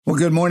Well,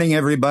 good morning,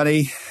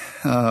 everybody.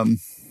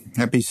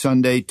 Happy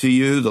Sunday to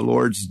you, the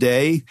Lord's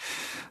Day.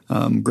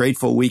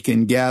 Grateful we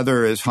can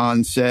gather, as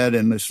Hans said,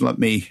 and just let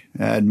me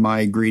add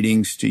my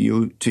greetings to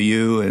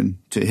you and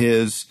to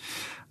his.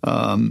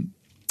 I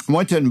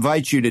want to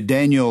invite you to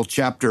Daniel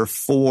chapter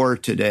 4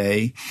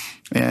 today,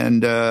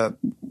 and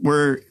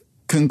we're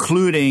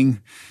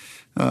concluding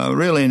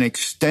really an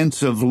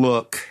extensive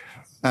look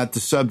at the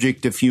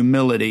subject of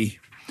humility.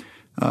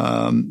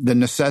 The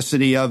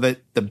necessity of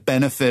it, the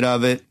benefit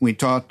of it. We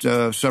talked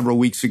several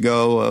weeks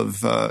ago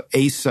of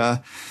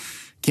Asa,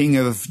 king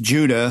of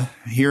Judah,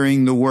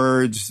 hearing the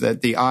words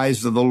that the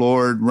eyes of the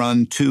Lord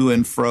run to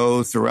and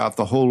fro throughout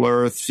the whole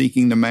earth,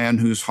 seeking the man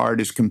whose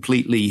heart is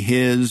completely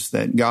his,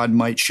 that God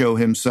might show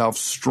himself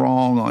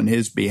strong on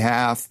his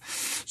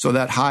behalf. So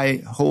that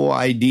whole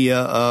idea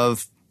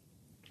of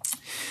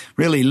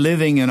really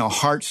living in a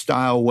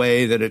heart-style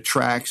way that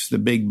attracts the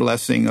big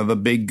blessing of a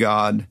big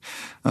God,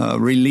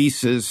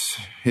 releases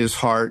his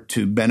heart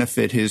to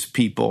benefit his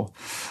people.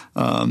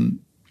 And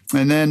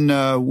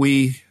then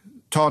we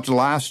talked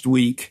last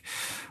week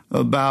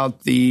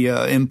about the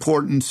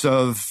importance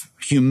of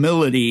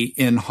humility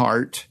in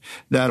heart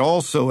that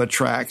also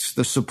attracts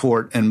the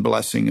support and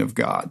blessing of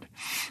God.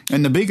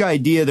 And the big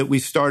idea that we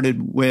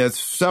started with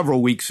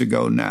several weeks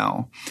ago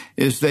now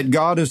is that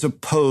God is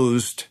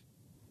opposed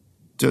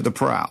to the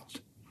proud,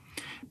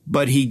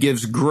 but he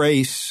gives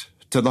grace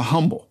to the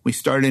humble. We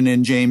started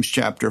in James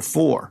chapter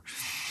 4.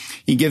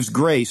 He gives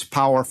grace,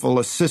 powerful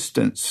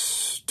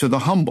assistance to the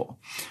humble.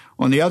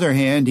 On the other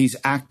hand, he's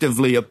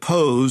actively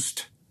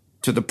opposed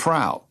to the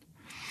proud.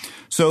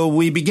 So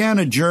we began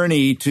a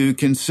journey to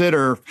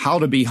consider how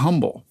to be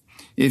humble.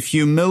 If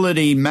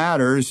humility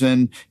matters,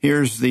 and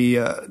here's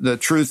the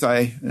truth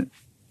I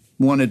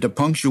wanted to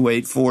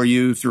punctuate for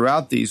you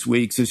throughout these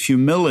weeks, is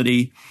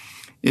humility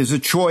is a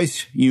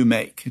choice you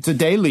make. It's a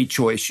daily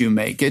choice you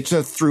make. It's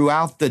a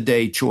throughout the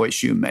day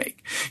choice you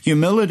make.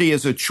 Humility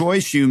is a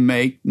choice you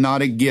make,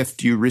 not a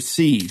gift you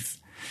receive.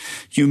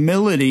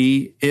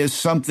 Humility is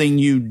something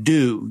you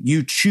do,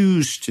 you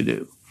choose to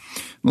do.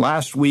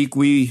 Last week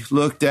we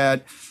looked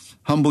at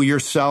humble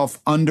yourself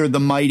under the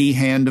mighty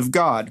hand of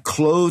God.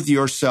 Clothe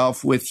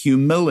yourself with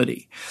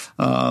humility.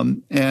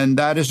 And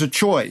that is a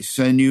choice.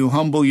 And you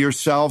humble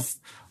yourself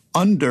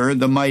under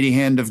the mighty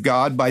hand of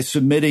God by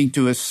submitting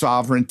to his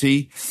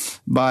sovereignty,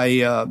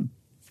 by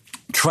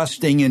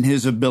trusting in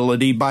his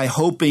ability, by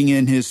hoping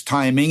in his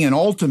timing, and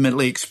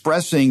ultimately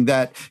expressing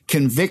that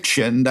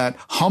conviction, that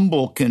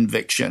humble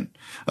conviction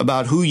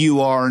about who you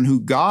are and who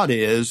God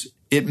is.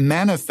 It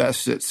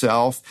manifests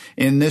itself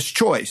in this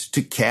choice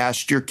to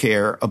cast your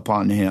care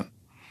upon him,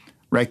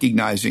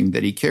 recognizing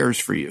that he cares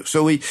for you.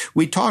 So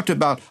we talked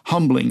about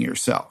humbling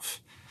yourself.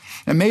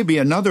 And maybe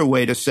another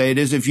way to say it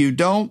is, if you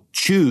don't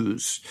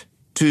choose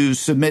to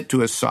submit to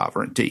his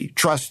sovereignty,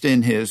 trust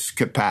in his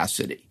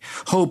capacity,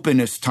 hope in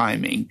his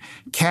timing,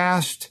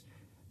 cast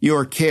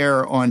your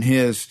care on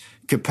his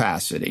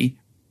capacity,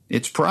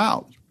 it's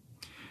proud.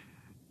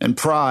 And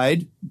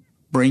pride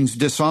brings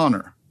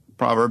dishonor.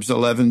 Proverbs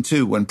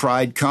 11:2. When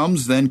pride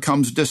comes, then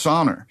comes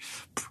dishonor.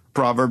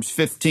 Proverbs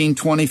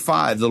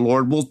 15:25, the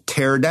Lord will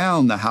tear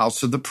down the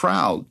house of the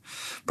proud.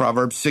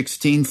 Proverbs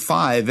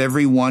 16:5,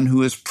 everyone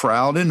who is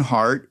proud in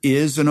heart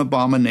is an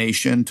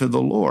abomination to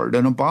the Lord.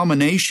 An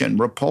abomination,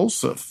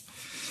 repulsive.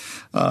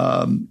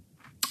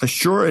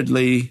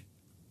 Assuredly,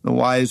 the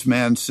wise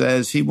man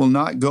says, he will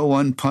not go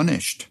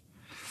unpunished.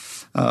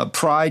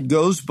 Pride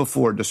goes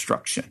before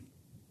destruction.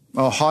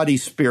 A haughty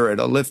spirit,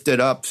 a lifted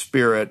up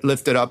spirit,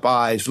 lifted up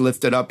eyes,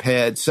 lifted up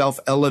head,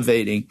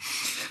 self-elevating.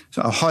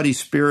 So a haughty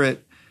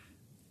spirit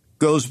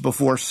goes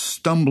before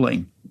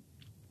stumbling.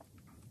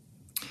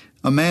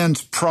 A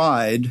man's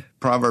pride,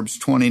 Proverbs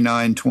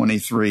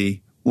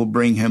 29:23, will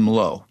bring him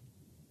low.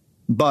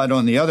 But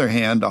on the other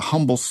hand, a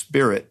humble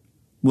spirit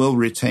will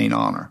retain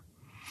honor.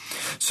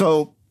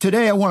 So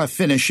today I want to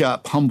finish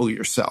up humble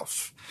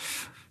yourself.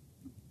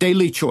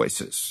 Daily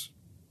choices,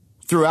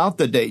 throughout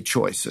the day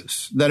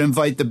choices that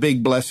invite the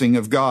big blessing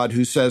of God,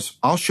 who says,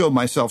 I'll show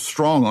myself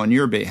strong on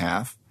your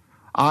behalf.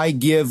 I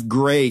give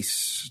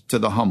grace to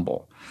the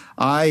humble.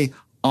 I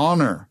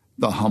honor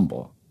the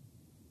humble.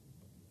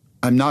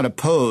 I'm not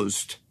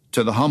opposed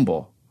to the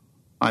humble.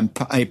 I'm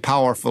a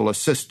powerful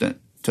assistant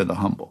to the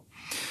humble.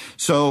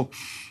 So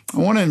I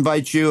want to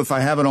invite you, if I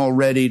haven't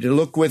already, to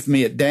look with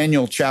me at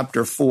Daniel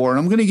chapter 4. And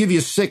I'm going to give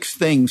you 6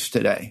 things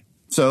today.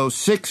 So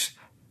 6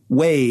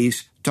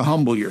 ways to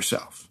humble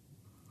yourself.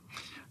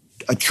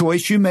 A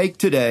choice you make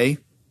today,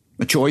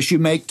 a choice you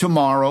make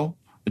tomorrow,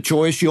 a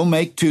choice you'll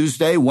make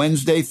Tuesday,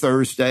 Wednesday,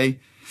 Thursday,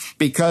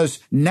 because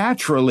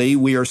naturally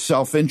we are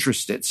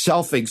self-interested,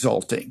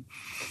 self-exalting,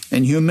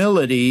 and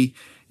humility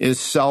is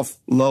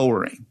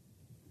self-lowering.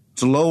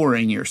 It's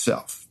lowering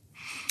yourself.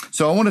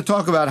 So I want to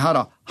talk about how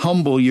to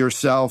humble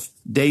yourself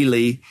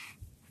daily.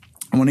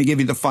 I want to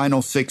give you the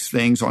final 6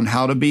 things on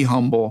how to be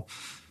humble,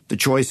 the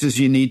choices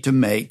you need to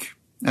make.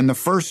 And the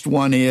first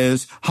one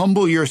is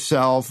humble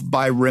yourself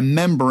by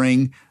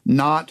remembering,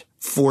 not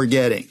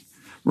forgetting.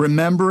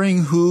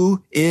 Remembering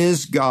who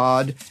is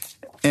God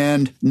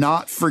and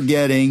not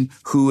forgetting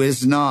who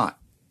is not.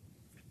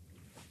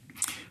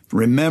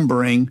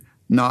 Remembering,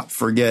 not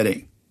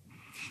forgetting.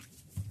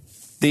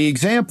 The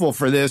example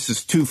for this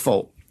is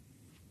twofold.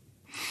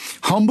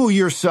 Humble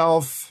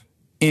yourself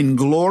in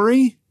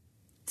glory.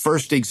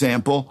 First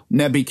example,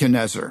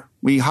 Nebuchadnezzar.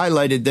 We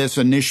highlighted this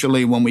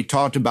initially when we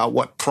talked about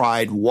what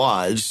pride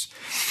was.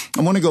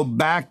 I want to go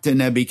back to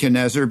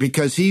Nebuchadnezzar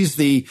because he's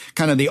the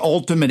kind of the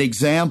ultimate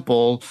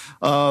example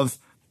of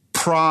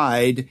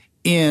pride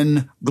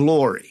in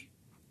glory.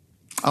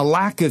 A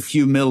lack of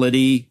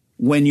humility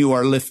when you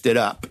are lifted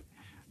up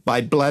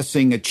by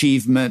blessing,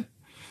 achievement,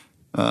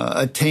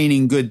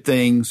 attaining good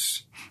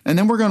things. And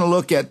then we're going to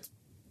look at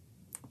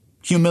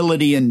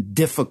humility in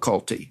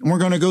difficulty. And we're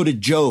going to go to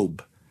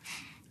Job.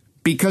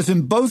 Because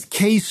in both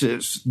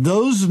cases,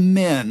 those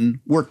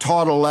men were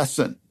taught a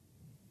lesson.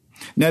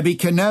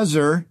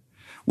 Nebuchadnezzar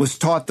was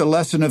taught the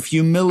lesson of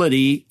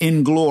humility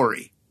in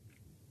glory.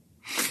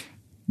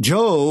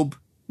 Job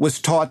was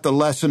taught the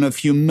lesson of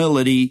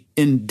humility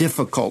in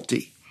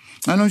difficulty.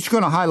 And I'm just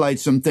going to highlight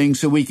some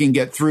things so we can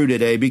get through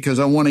today because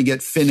I want to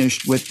get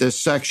finished with this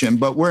section.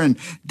 But we're in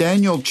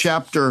Daniel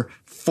chapter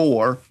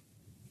 4.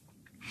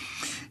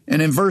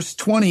 And in verse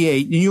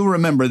 28, and you'll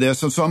remember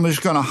this, and so I'm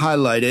just going to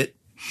highlight it.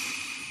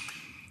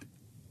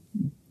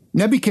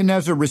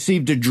 Nebuchadnezzar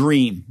received a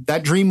dream.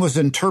 That dream was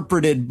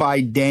interpreted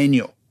by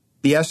Daniel.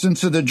 The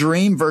essence of the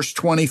dream, verse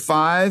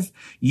 25,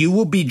 you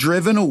will be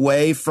driven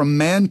away from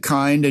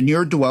mankind and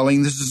your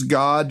dwelling. This is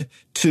God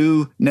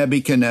to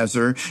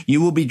Nebuchadnezzar.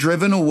 You will be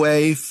driven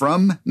away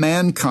from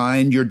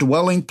mankind. Your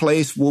dwelling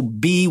place will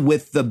be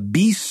with the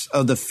beasts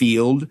of the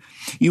field.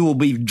 You will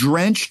be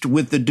drenched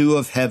with the dew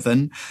of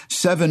heaven.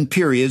 7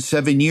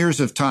 years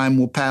of time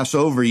will pass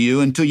over you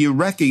until you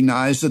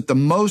recognize that the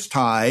Most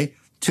High,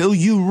 till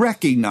you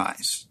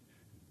recognize,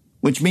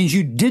 which means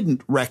you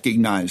didn't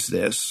recognize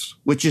this,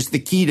 which is the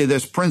key to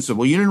this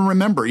principle. You didn't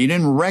remember, you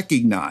didn't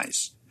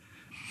recognize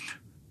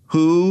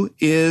who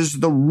is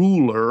the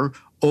ruler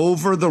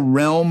over the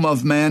realm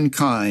of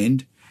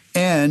mankind,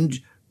 and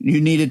you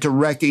needed to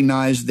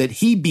recognize that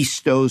he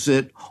bestows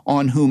it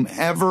on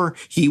whomever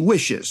he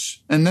wishes.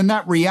 And then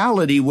that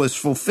reality was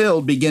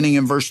fulfilled beginning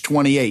in verse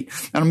 28.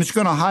 And I'm just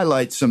going to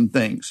highlight some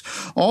things.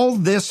 All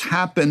this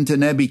happened to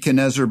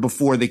Nebuchadnezzar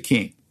before the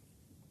king.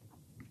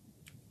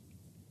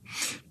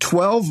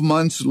 12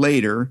 months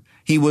later,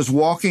 he was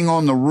walking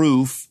on the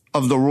roof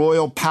of the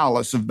royal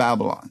palace of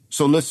Babylon.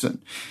 So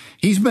listen,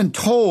 he's been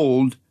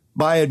told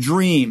by a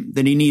dream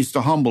that he needs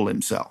to humble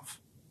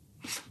himself,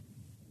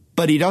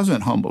 but he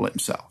doesn't humble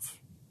himself.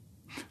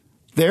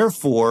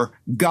 Therefore,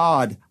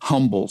 God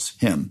humbles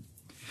him.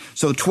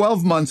 So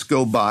 12 months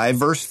go by,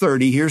 verse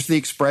 30, here's the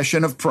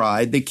expression of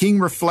pride. The king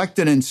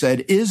reflected and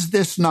said, is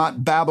this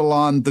not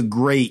Babylon the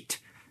Great?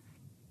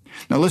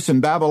 Now listen,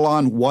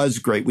 Babylon was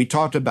great. We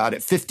talked about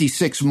it.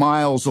 56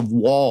 miles of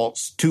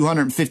walls,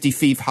 250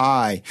 feet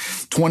high,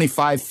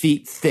 25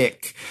 feet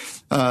thick.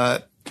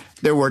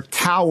 There were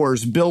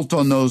towers built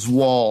on those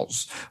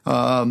walls.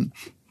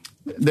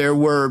 They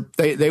were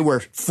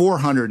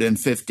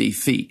 450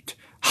 feet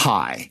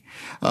high.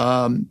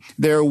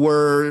 There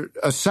were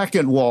a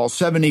second wall,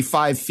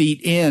 75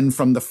 feet in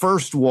from the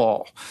first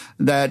wall,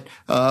 that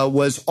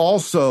was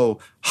also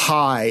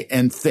high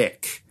and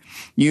thick.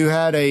 You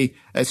had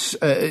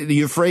the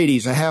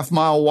Euphrates, a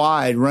half-mile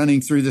wide,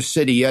 running through the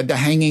city. You had the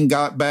hanging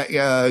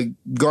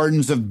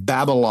gardens of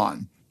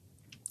Babylon.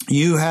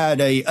 You had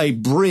a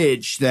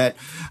bridge that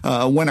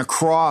went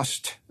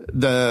across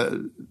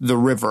the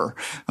river.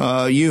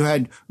 You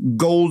had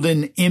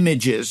golden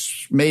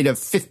images made of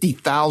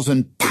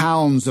 50,000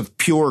 pounds of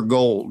pure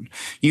gold.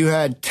 You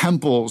had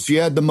temples.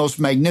 You had the most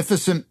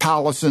magnificent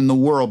palace in the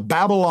world.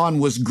 Babylon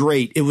was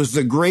great. It was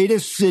the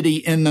greatest city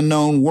in the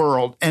known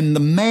world. And the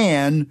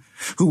man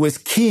who was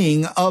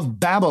king of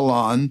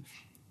Babylon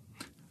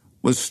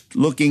was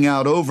looking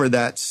out over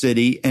that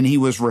city, and he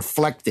was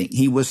reflecting.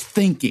 He was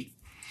thinking.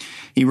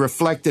 He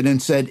reflected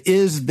and said,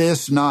 is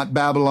this not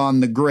Babylon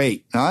the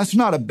Great? Now, that's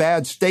not a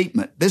bad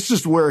statement. This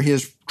is where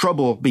his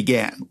trouble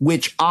began,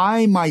 which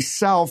I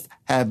myself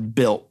have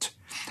built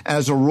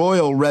as a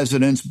royal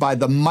residence by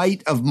the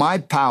might of my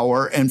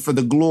power and for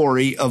the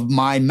glory of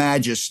my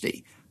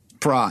majesty.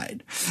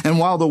 Pride. And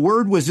while the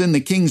word was in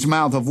the king's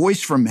mouth, a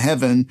voice from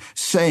heaven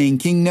saying,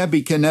 King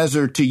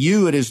Nebuchadnezzar, to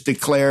you it is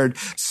declared,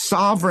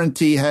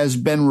 sovereignty has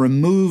been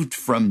removed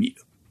from you.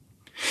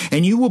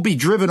 And you will be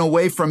driven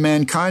away from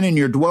mankind, and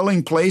your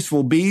dwelling place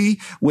will be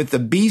with the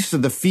beasts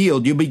of the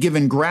field. You'll be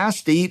given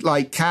grass to eat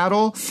like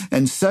cattle,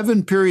 and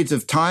 7 periods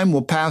of time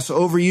will pass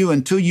over you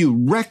until you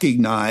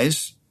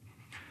recognize,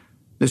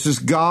 this is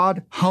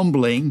God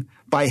humbling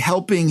by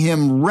helping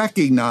him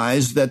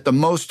recognize that the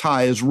Most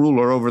High is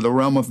ruler over the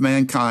realm of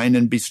mankind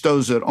and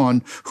bestows it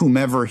on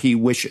whomever he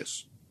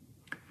wishes.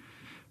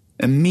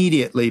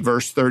 Immediately,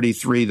 verse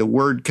 33, the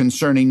word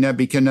concerning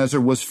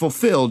Nebuchadnezzar was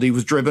fulfilled. He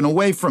was driven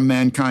away from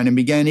mankind and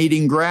began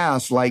eating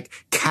grass like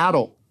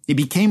cattle. He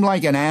became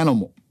like an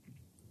animal.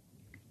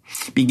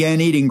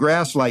 Began eating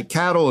grass like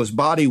cattle. His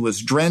body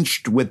was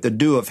drenched with the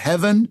dew of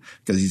heaven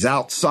because he's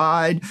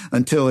outside,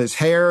 until his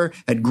hair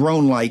had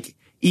grown like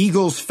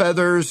eagle's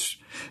feathers,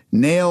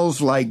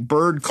 nails like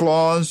bird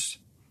claws.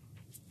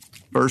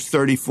 Verse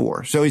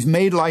 34. So he's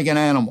made like an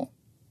animal,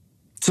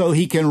 so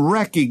he can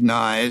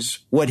recognize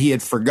what he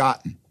had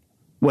forgotten,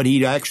 what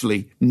he'd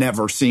actually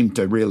never seemed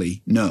to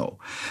really know.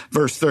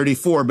 Verse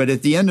 34, but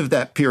at the end of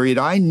that period,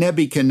 I,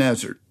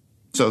 Nebuchadnezzar,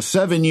 so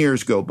 7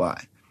 years go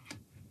by,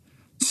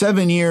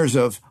 7 years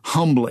of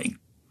humbling.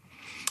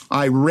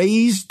 I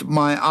raised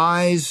my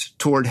eyes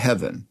toward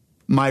heaven.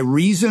 My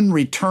reason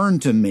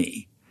returned to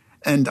me,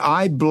 and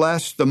I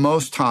blessed the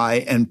Most High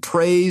and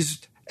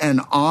praised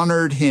and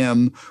honored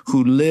him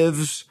who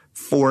lives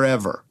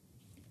forever.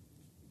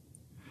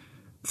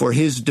 For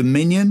his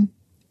dominion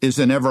is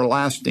an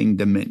everlasting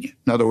dominion.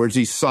 In other words,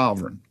 he's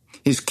sovereign.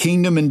 His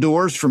kingdom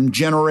endures from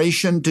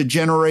generation to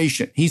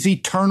generation. He's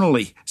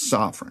eternally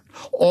sovereign.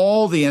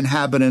 All the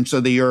inhabitants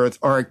of the earth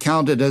are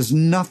accounted as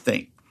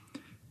nothing.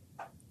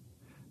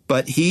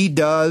 But he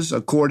does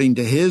according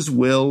to his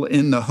will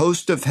in the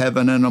host of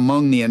heaven and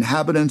among the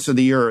inhabitants of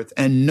the earth,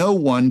 and no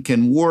one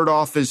can ward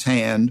off his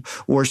hand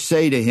or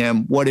say to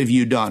him, what have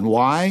you done?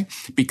 Why?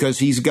 Because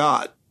he's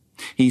God.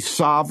 He's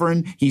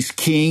sovereign. He's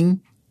king.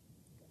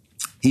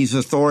 He's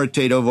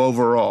authoritative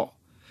over all.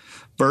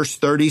 Verse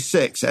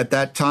 36, at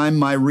that time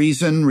my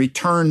reason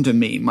returned to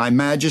me. My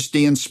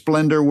majesty and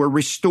splendor were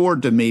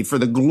restored to me for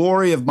the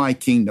glory of my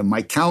kingdom.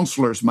 My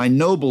counselors, my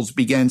nobles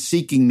began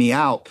seeking me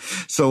out.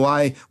 So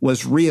I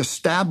was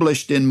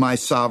reestablished in my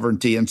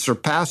sovereignty, and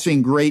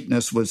surpassing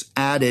greatness was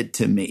added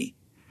to me.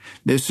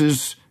 This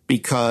is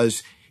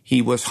because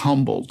he was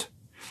humbled.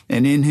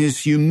 And in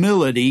his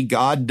humility,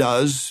 God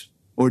does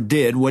or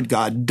did what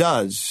God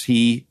does.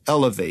 He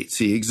elevates,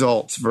 he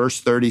exalts.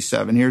 Verse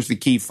 37, here's the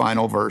key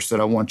final verse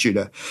that I want you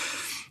to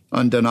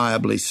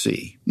undeniably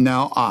see.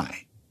 Now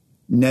I,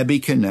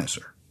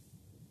 Nebuchadnezzar,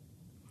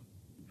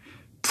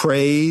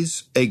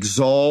 praise,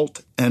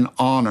 exalt, and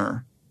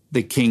honor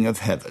the King of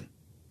heaven.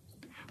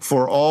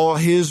 For all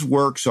his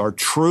works are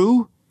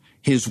true,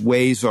 his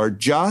ways are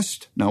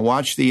just. Now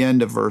watch the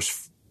end of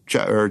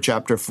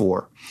chapter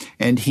 4.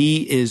 And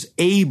he is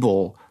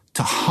able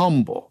to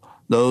humble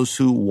those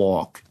who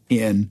walk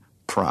in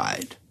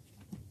pride.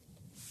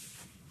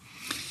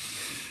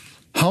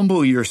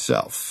 Humble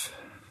yourself,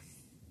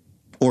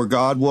 or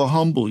God will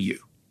humble you.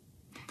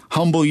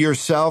 Humble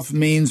yourself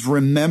means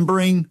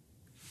remembering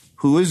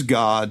who is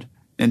God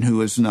and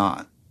who is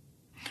not,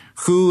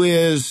 who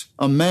is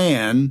a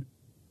man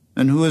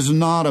and who is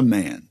not a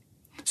man.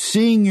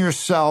 Seeing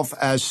yourself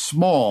as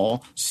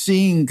small,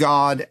 seeing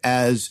God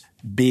as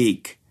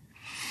big.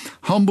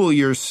 Humble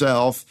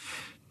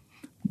yourself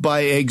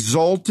by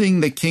exalting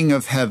the King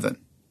of heaven,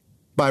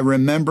 by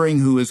remembering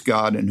who is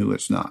God and who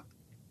is not.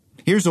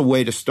 Here's a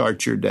way to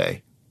start your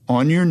day.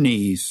 On your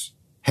knees,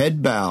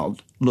 head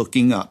bowed,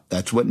 looking up.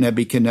 That's what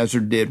Nebuchadnezzar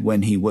did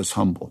when he was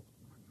humble.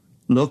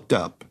 Looked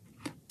up,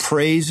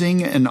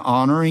 praising and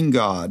honoring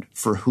God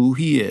for who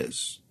he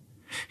is,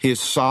 his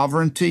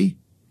sovereignty,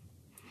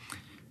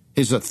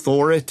 his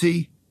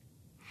authority,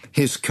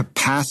 his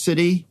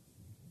capacity,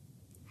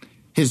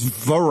 his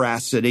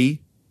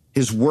veracity.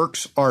 His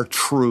works are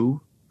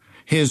true.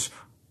 His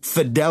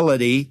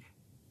fidelity,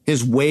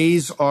 his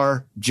ways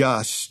are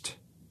just.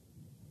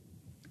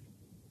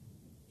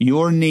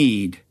 Your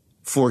need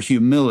for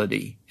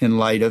humility in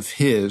light of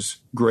his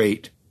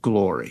great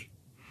glory.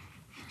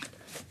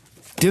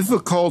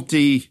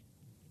 Difficulty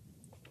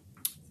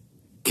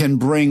can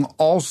bring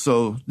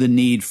also the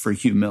need for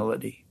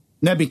humility.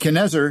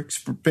 Nebuchadnezzar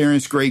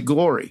experienced great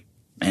glory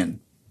and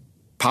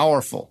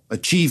powerful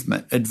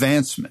achievement,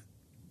 advancement.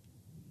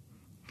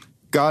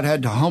 God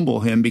had to humble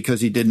him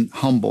because he didn't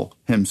humble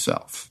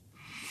himself.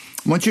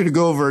 I want you to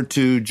go over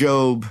to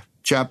Job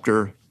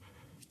chapter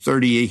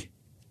 38.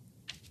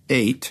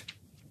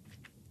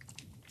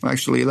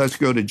 Actually, let's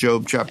go to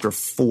Job chapter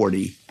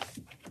 40.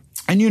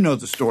 And you know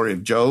the story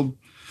of Job.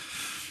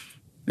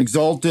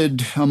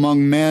 Exalted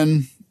among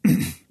men,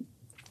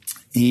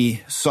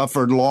 he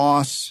suffered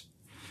loss.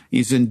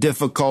 He's in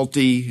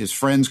difficulty. His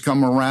friends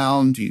come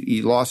around.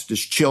 He lost his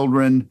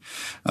children.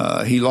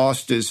 He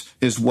lost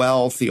his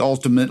wealth. He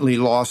ultimately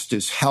lost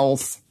his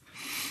health.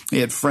 He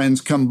had friends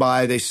come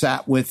by. They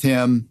sat with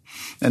him,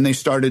 and they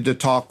started to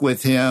talk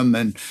with him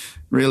and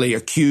really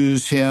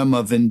accuse him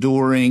of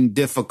enduring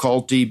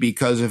difficulty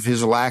because of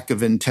his lack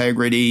of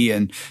integrity.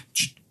 And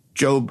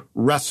Job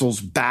wrestles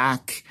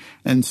back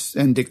and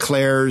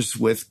declares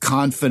with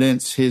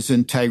confidence his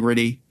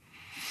integrity.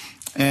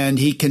 And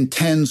he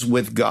contends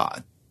with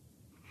God.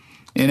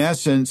 In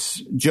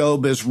essence,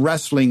 Job is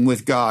wrestling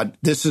with God.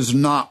 This is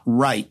not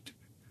right.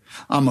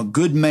 I'm a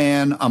good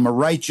man. I'm a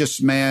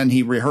righteous man.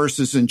 He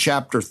rehearses in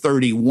chapter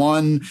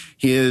 31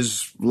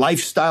 his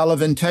lifestyle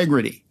of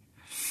integrity.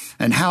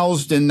 And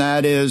housed in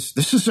that is,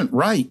 this isn't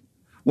right.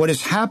 What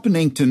is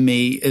happening to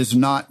me is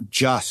not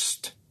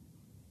just.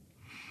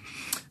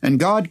 And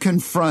God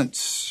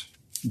confronts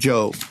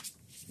Job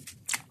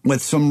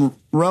with some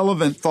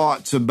relevant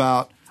thoughts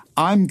about,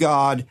 I'm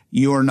God,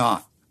 you're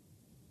not.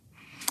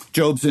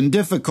 Job's in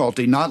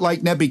difficulty, not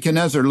like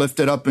Nebuchadnezzar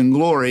lifted up in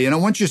glory. And I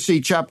want you to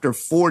see chapter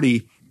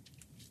 40,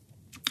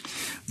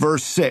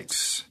 verse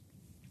 6.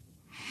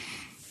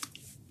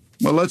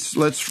 Well,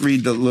 let's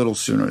read a little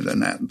sooner than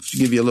that. Let's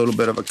give you a little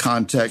bit of a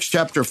context.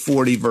 Chapter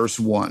 40, verse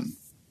 1.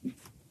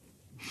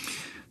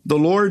 The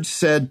Lord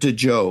said to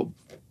Job,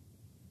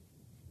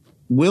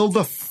 will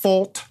the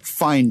fault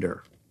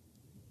finder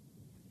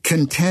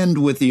contend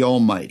with the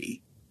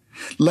Almighty?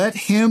 Let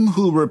him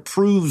who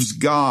reproves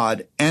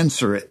God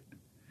answer it.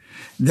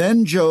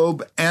 Then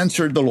Job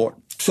answered the Lord.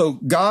 So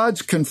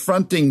God's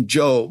confronting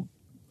Job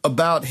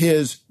about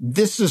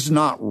this is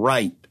not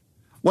right.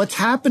 What's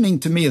happening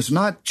to me is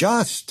not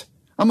just.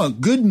 I'm a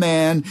good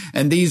man,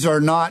 and these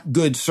are not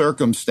good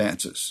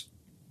circumstances.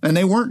 And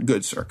they weren't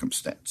good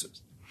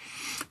circumstances.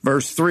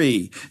 Verse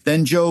 3,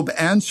 then Job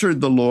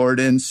answered the Lord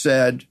and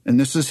said, and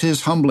this is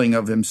his humbling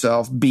of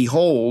himself,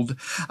 behold,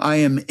 I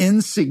am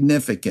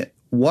insignificant.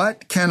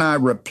 What can I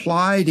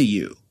reply to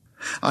you?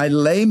 I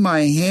lay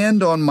my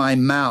hand on my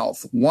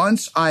mouth.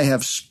 Once I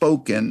have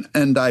spoken,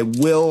 and I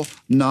will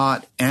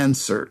not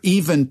answer.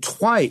 Even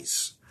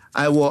twice,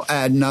 I will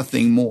add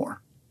nothing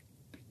more.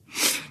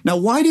 Now,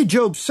 why did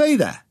Job say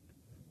that?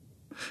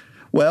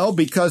 Well,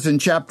 because in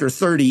chapter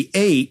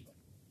 38,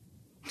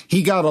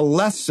 he got a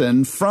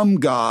lesson from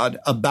God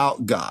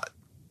about God.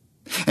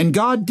 And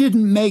God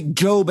didn't make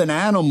Job an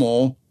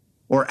animal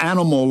or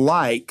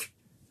animal-like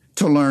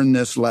to learn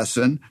this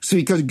lesson. See,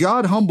 because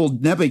God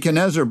humbled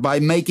Nebuchadnezzar by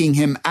making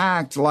him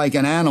act like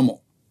an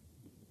animal.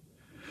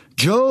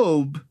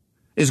 Job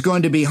is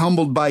going to be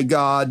humbled by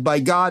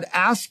God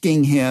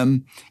asking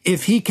him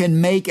if he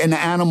can make an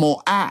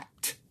animal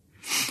act,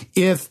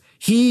 if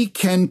he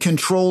can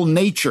control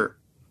nature,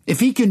 if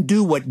he can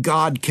do what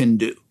God can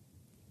do.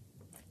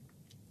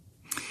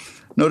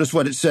 Notice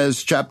what it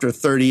says, chapter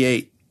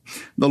 38.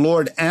 The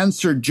Lord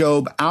answered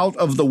Job out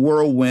of the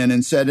whirlwind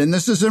and said, and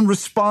this is in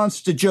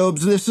response to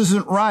Job's, this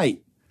isn't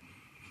right.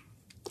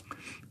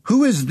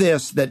 Who is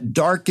this that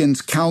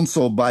darkens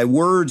counsel by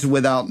words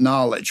without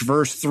knowledge?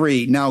 Verse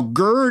 3, now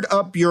gird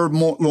up your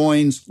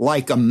loins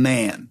like a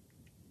man.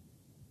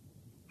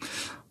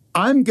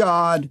 I'm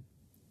God.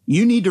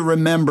 You need to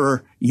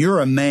remember you're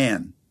a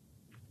man.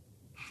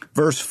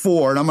 Verse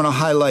 4, and I'm going to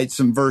highlight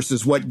some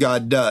verses, what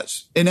God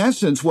does. In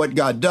essence, what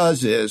God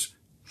does is,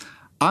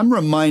 I'm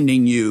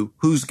reminding you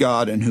who's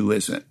God and who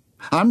isn't.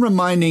 I'm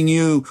reminding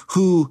you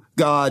who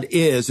God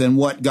is and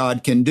what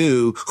God can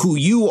do, who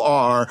you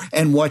are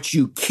and what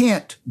you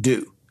can't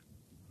do.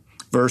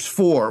 Verse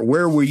 4,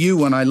 where were you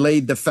when I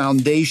laid the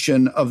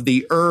foundation of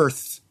the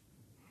earth?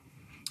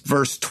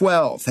 Verse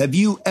 12, have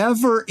you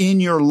ever in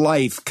your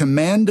life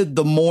commanded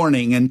the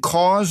morning and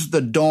caused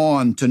the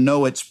dawn to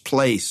know its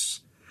place?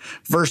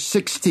 Verse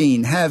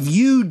 16, have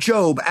you,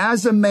 Job,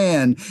 as a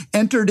man,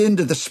 entered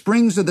into the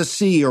springs of the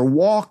sea or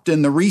walked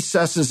in the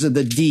recesses of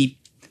the deep?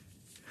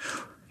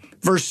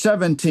 Verse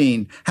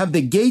 17, have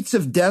the gates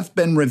of death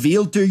been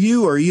revealed to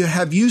you, or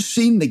have you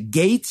seen the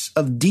gates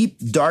of deep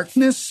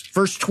darkness?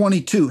 Verse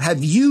 22,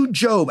 have you,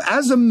 Job,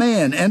 as a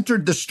man,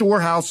 entered the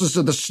storehouses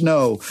of the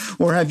snow,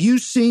 or have you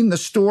seen the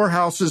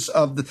storehouses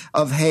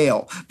of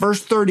hail?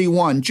 Verse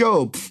 31,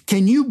 Job,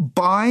 can you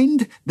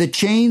bind the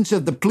chains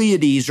of the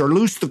Pleiades or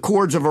loose the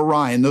cords of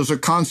Orion? Those are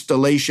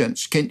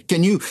constellations.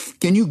 Can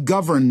you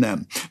govern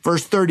them?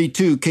 Verse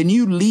 32, can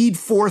you lead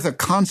forth a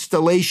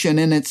constellation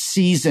in its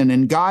season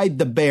and guide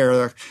the bear,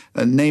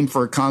 a name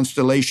for a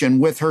constellation,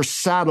 with her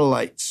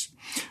satellites?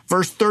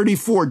 Verse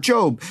 34,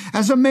 Job,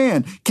 as a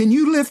man, can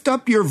you lift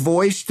up your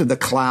voice to the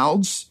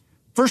clouds?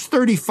 Verse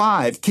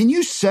 35, can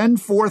you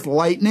send forth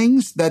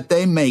lightnings that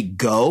they may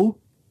go?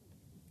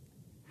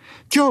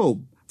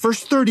 Job,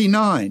 verse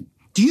 39,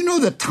 do you know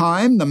the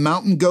time the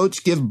mountain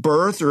goats give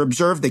birth or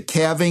observe the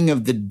calving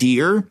of the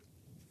deer?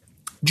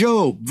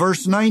 Job,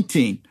 verse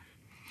 19,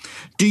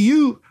 do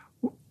you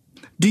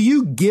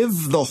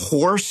give the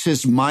horse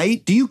his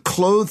might? Do you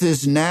clothe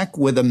his neck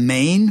with a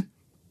mane?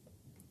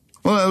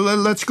 Well,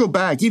 let's go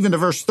back even to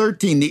verse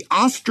 13. The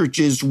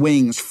ostrich's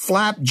wings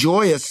flap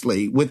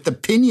joyously with the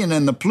pinion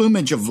and the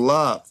plumage of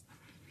love.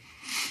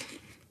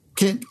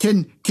 Can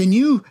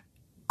you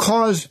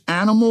cause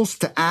animals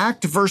to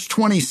act? Verse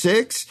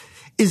 26.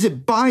 Is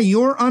it by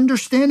your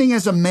understanding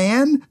as a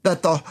man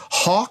that the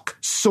hawk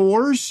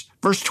soars?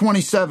 Verse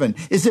 27,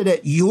 is it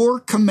at your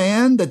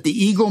command that the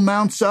eagle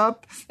mounts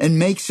up and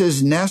makes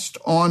his nest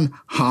on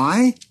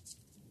high?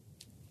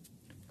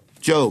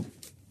 Job,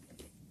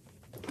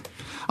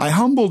 I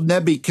humbled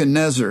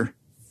Nebuchadnezzar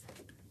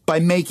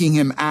by making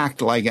him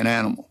act like an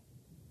animal.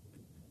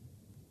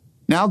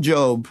 Now,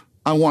 Job,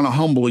 I want to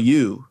humble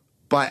you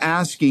by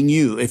asking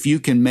you if you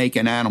can make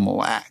an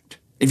animal act,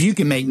 if you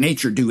can make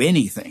nature do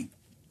anything.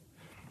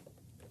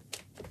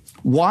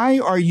 Why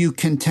are you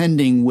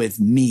contending with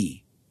me?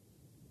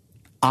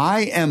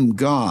 I am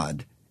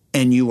God,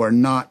 and you are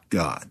not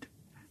God.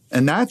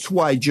 And that's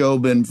why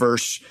Job in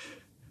verse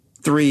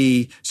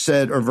 3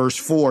 said, or verse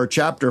 4,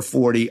 chapter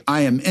 40,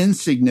 I am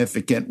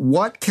insignificant.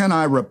 What can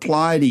I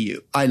reply to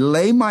you? I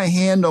lay my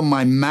hand on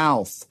my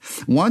mouth.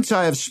 Once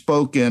I have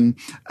spoken,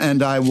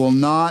 and I will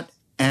not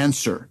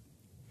answer.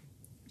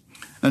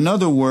 In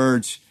other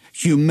words,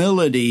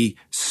 humility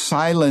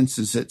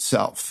silences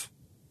itself.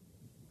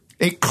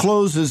 It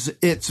closes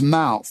its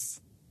mouth.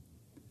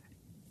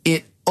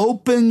 It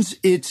opens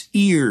its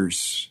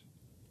ears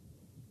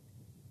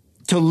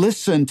to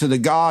listen to the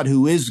God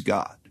who is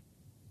God.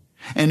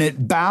 And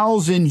it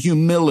bows in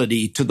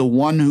humility to the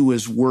one who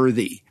is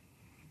worthy.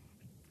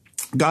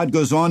 God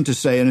goes on to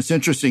say, and it's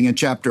interesting in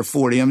chapter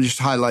 40, I'm just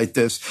highlight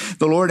this.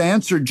 The Lord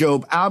answered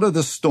Job out of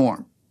the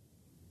storm.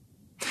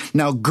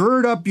 Now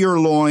gird up your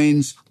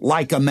loins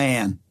like a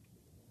man.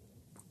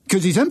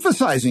 Because he's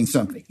emphasizing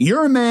something.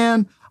 You're a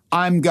man,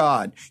 I'm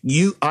God.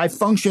 I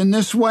function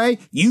this way.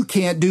 You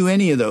can't do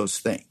any of those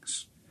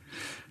things.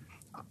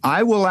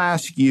 I will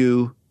ask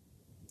you,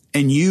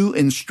 and you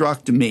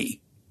instruct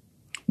me.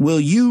 Will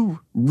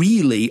you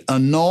really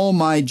annul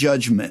my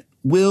judgment?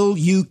 Will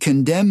you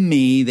condemn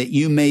me that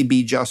you may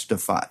be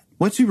justified?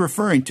 What's he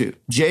referring to?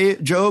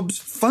 Job's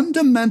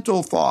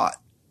fundamental thought.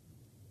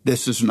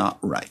 This is not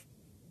right.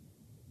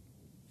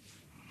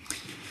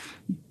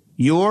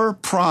 Your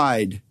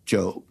pride,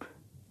 Job,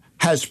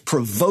 has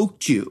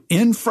provoked you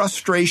in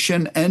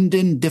frustration and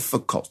in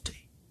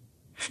difficulty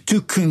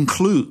to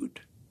conclude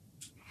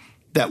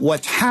that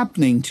what's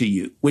happening to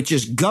you, which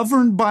is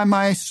governed by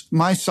my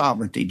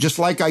sovereignty, just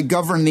like I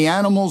govern the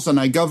animals and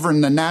I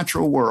govern the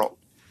natural world,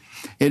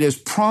 it has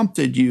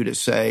prompted you to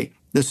say,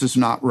 this is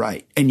not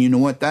right. And you know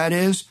what that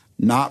is?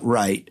 Not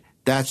right.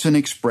 That's an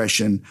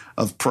expression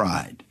of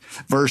pride.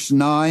 Verse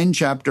 9,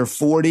 chapter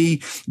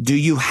 40, do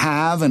you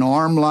have an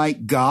arm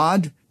like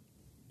God?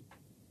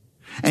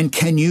 And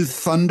can you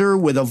thunder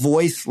with a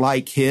voice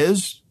like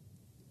his?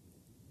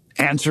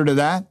 Answer to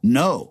that,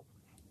 no.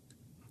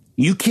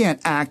 You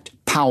can't act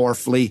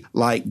powerfully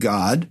like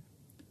God,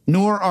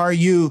 nor are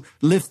you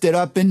lifted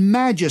up in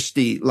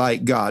majesty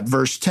like God.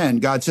 Verse 10,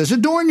 God says,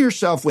 adorn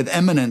yourself with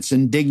eminence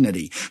and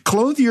dignity.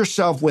 Clothe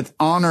yourself with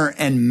honor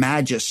and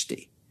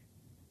majesty.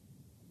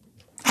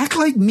 Act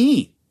like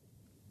me.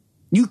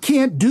 You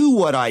can't do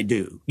what I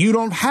do. You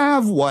don't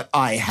have what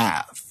I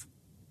have.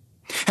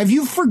 Have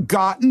you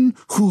forgotten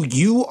who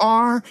you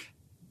are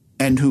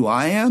and who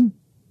I am?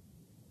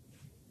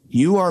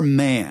 You are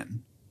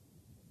man.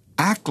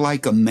 Act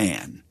like a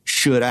man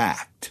should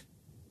act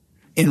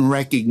in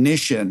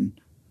recognition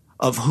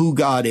of who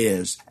God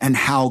is and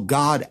how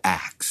God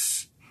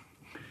acts.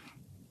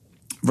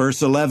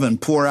 Verse 11,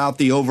 pour out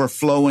the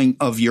overflowing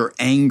of your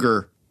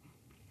anger.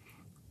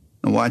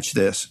 Now watch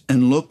this.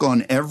 And look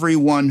on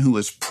everyone who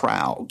is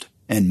proud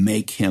and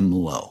make him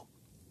low.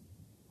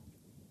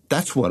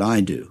 That's what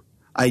I do.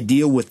 I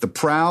deal with the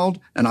proud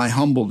and I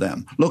humble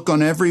them. Look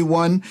on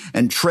everyone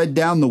and tread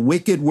down the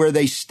wicked where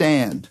they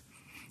stand.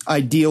 I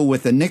deal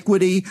with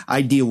iniquity.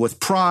 I deal with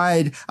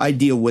pride. I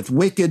deal with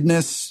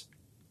wickedness.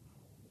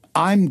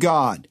 I'm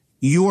God.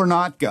 You are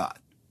not God.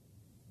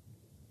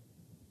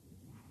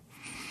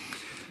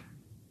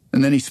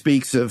 And then he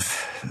speaks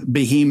of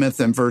Behemoth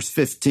in verse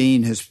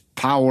 15, his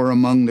power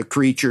among the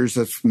creatures.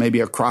 That's maybe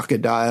a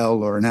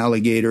crocodile or an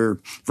alligator.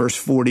 Verse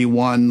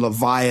 41,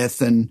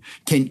 Leviathan.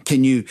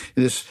 Can you,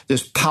 this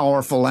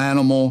powerful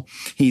animal.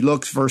 He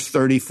looks, verse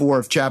 34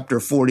 of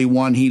chapter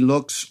 41, he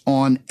looks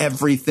on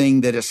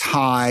everything that is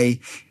high,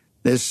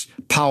 this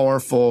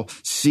powerful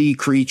sea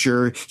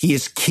creature. He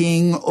is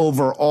king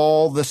over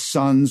all the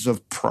sons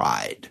of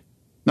pride.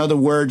 In other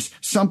words,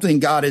 something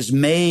God has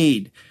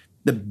made,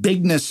 the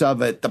bigness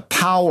of it, the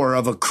power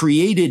of a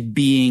created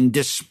being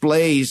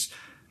displays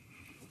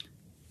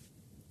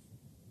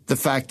the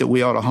fact that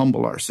we ought to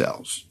humble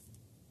ourselves.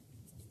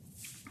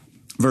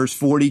 Verse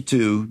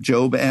 42,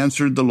 Job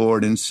answered the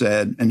Lord and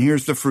said, and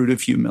here's the fruit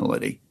of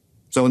humility.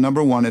 So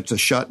number one, it's a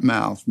shut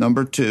mouth.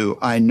 Number two,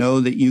 I know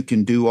that you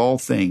can do all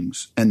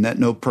things and that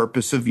no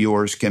purpose of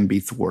yours can be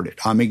thwarted.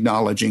 I'm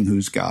acknowledging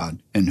who's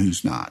God and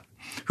who's not,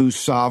 who's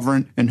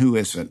sovereign and who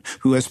isn't,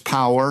 who has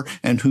power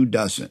and who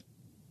doesn't.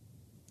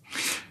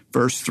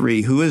 Verse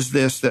 3, who is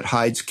this that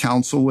hides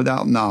counsel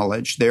without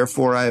knowledge?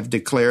 Therefore I have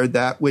declared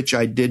that which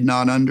I did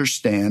not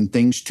understand,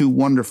 things too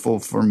wonderful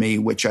for me,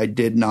 which I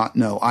did not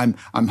know. I'm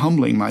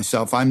humbling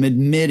myself. I'm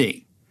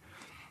admitting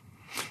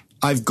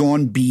I've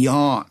gone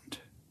beyond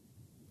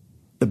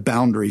the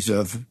boundaries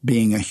of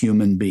being a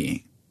human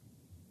being.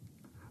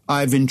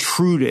 I've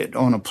intruded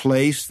on a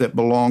place that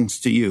belongs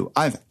to you.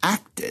 I've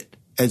acted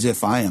as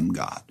if I am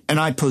God, and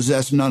I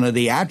possess none of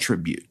the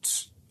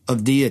attributes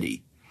of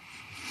deity.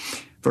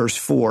 Verse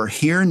 4,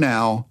 hear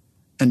now,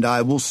 and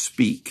I will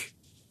speak.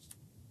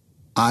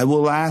 I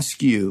will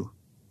ask you,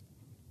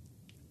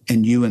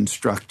 and you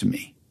instruct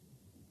me.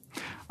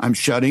 I'm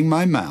shutting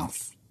my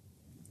mouth.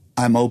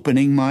 I'm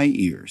opening my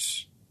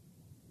ears.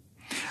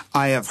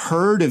 I have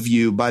heard of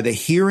you by the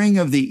hearing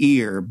of the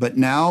ear, but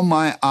now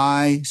my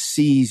eye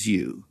sees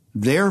you.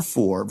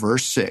 Therefore,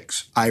 verse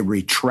 6, I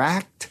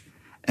retract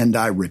and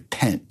I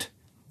repent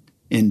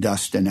in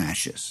dust and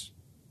ashes.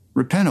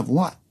 Repent of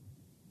what?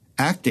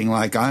 Acting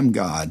like I'm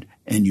God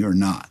and you're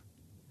not.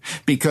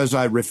 Because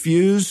I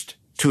refused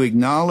to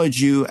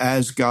acknowledge you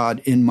as God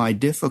in my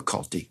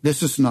difficulty.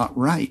 This is not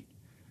right.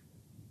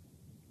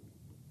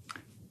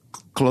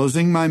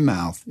 Closing my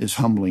mouth is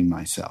humbling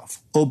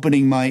myself.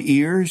 Opening my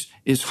ears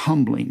is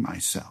humbling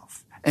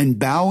myself. And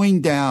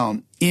bowing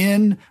down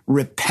in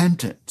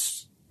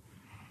repentance,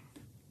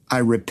 I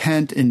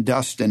repent in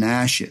dust and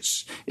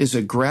ashes, is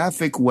a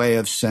graphic way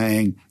of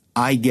saying,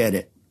 I get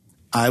it.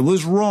 I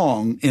was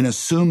wrong in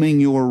assuming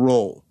your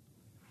role.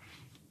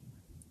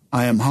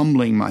 I am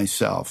humbling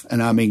myself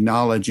and I'm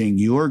acknowledging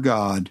you're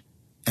God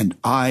and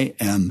I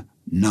am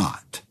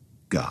not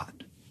God.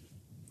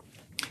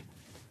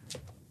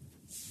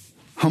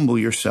 Humble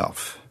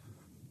yourself.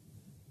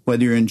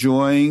 Whether you're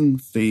enjoying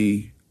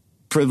the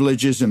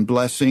privileges and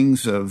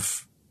blessings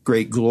of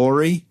great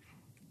glory,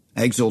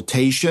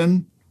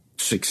 exaltation,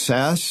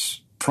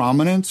 success,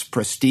 prominence,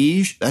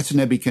 prestige, that's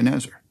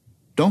Nebuchadnezzar.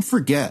 Don't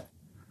forget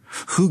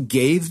who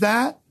gave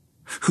that,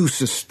 who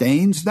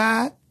sustains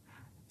that,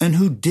 and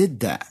who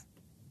did that.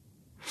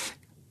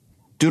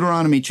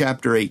 Deuteronomy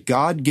chapter 8,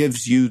 God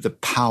gives you the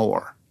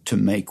power to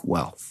make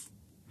wealth.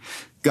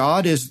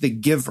 God is the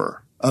giver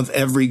of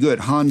every good.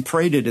 Han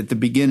prayed it at the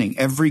beginning.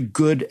 Every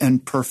good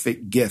and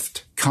perfect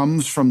gift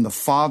comes from the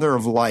Father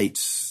of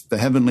lights, the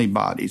heavenly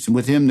bodies. And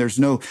with him, there's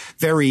no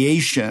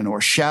variation or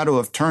shadow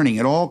of turning.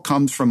 It all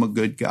comes from a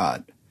good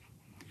God.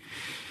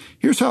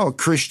 Here's how a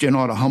Christian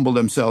ought to humble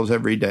themselves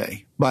every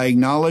day: by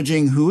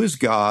acknowledging who is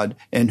God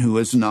and who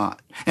is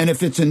not. And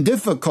if it's in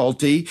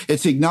difficulty,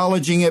 it's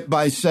acknowledging it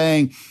by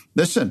saying,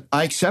 listen,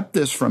 I accept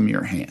this from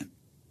your hand.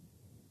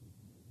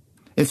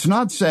 It's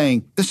not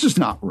saying, this is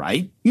not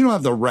right. You don't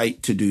have the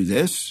right to do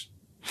this.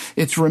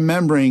 It's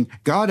remembering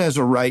God has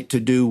a right to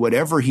do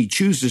whatever he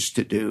chooses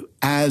to do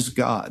as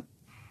God.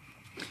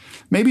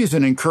 Maybe as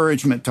an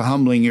encouragement to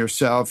humbling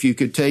yourself, you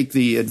could take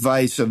the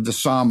advice of the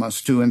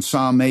psalmist who in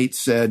Psalm 8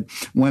 said,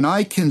 when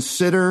I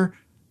consider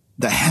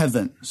the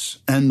heavens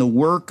and the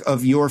work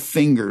of your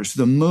fingers,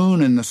 the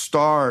moon and the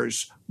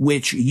stars,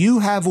 which you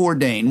have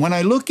ordained. When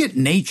I look at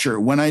nature,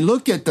 when I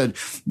look at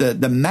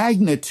the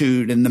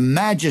magnitude and the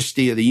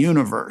majesty of the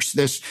universe,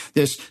 this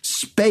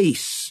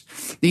space,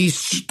 these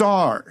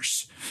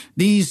stars,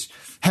 these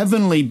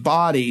heavenly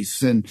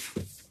bodies, and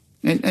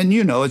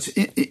you know, it's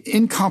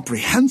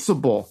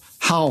incomprehensible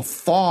how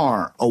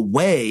far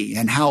away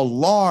and how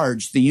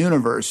large the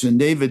universe. And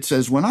David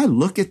says, when I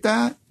look at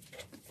that,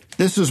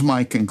 this is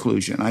my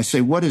conclusion. I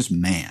say, what is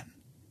man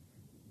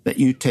that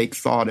you take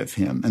thought of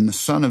him, and the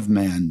Son of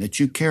Man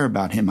that you care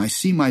about him? I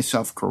see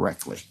myself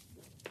correctly.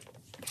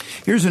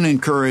 Here's an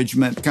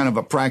encouragement, kind of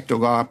a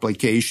practical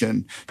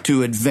application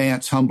to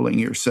advance humbling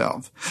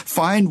yourself.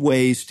 Find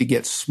ways to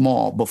get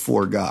small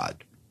before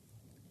God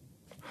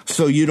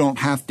so you don't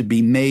have to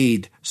be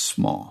made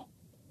small.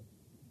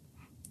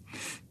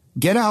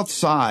 Get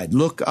outside,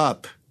 look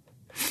up,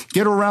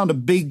 get around a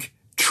big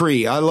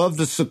tree. I love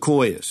the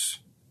sequoias.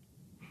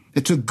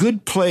 It's a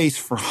good place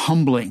for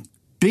humbling.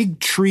 Big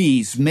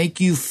trees make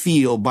you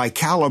feel, by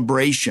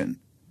calibration,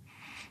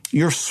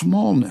 your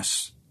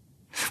smallness.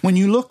 When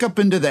you look up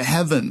into the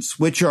heavens,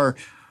 which are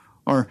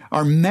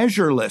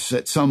measureless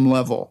at some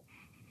level,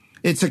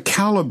 it's a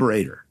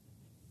calibrator.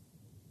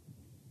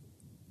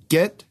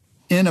 Get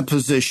in a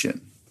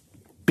position,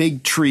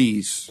 big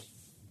trees,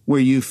 where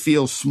you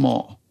feel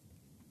small.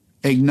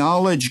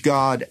 Acknowledge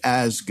God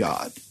as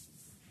God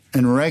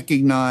and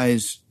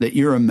recognize that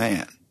you're a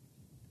man,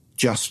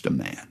 just a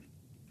man.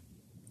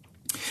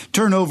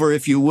 Turn over,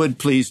 if you would,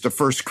 please, to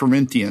 1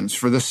 Corinthians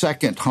for the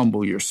second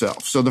humble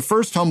yourself. So the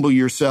first humble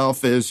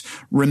yourself is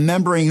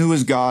remembering who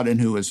is God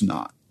and who is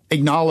not,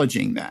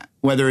 acknowledging that,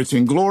 whether it's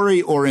in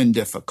glory or in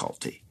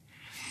difficulty.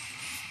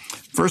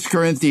 1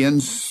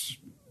 Corinthians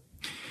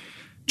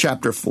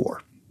chapter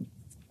 4,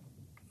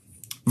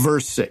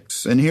 verse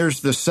 6. And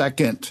here's the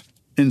second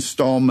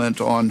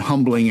installment on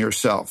humbling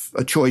yourself,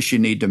 a choice you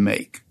need to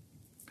make.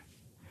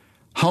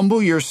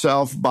 Humble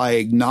yourself by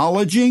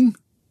acknowledging,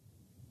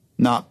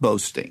 not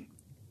boasting.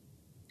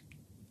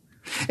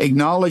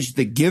 Acknowledge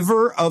the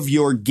giver of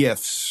your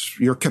gifts,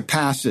 your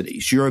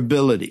capacities, your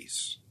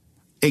abilities.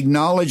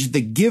 Acknowledge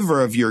the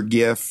giver of your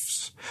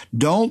gifts.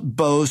 Don't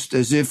boast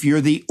as if you're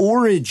the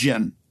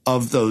origin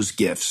of those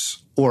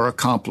gifts or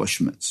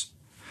accomplishments.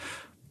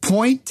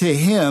 Point to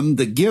him,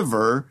 the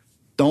giver.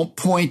 Don't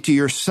point to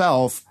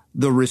yourself,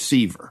 the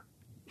receiver.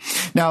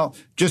 Now,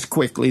 just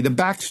quickly, the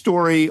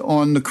backstory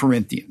on the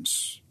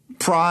Corinthians: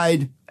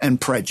 pride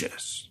and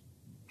prejudice.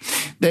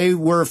 They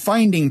were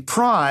finding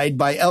pride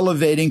by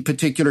elevating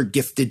particular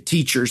gifted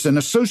teachers and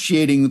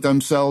associating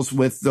themselves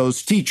with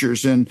those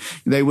teachers. And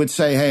they would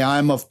say, hey,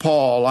 I'm of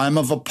Paul, I'm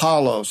of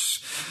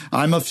Apollos,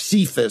 I'm of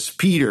Cephas,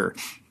 Peter.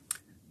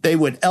 They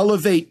would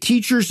elevate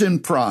teachers in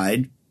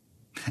pride,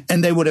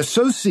 and they would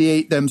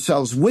associate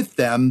themselves with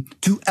them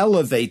to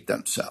elevate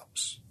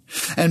themselves.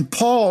 And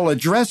Paul,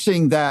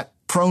 addressing that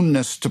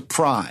proneness to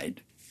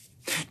pride,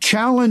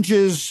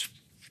 challenges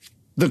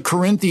the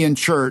Corinthian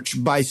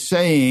church by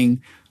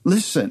saying,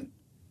 listen,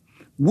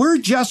 we're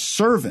just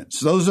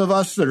servants. Those of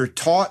us that are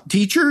taught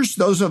teachers,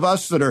 those of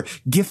us that are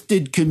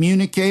gifted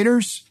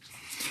communicators.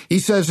 He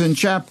says in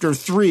chapter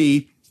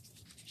 3,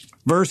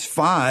 Verse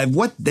 5,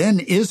 what then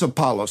is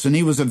Apollos? And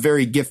he was a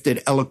very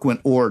gifted,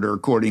 eloquent orator,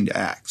 according to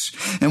Acts.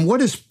 And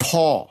what is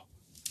Paul?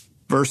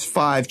 Verse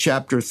 5,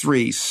 chapter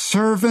 3,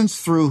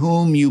 servants through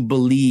whom you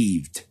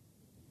believed,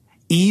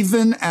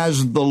 even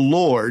as the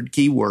Lord,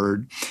 key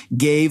word,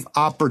 gave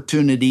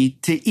opportunity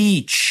to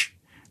each.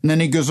 And then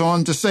he goes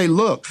on to say,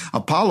 look,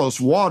 Apollos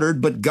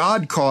watered, but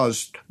God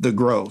caused the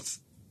growth.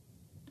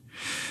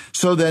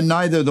 So that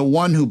neither the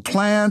one who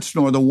plants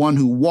nor the one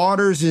who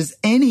waters is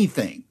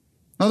anything.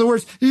 In other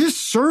words, they're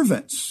just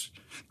servants,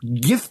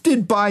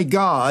 gifted by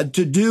God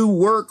to do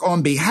work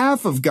on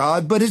behalf of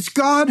God, but it's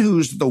God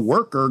who's the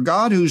worker,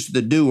 God who's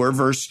the doer.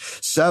 Verse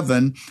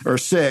 7 or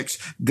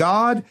 6,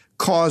 God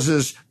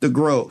causes the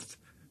growth.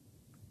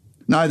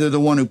 Neither the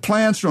one who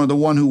plants nor the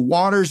one who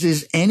waters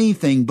is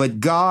anything, but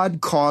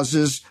God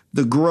causes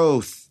the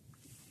growth.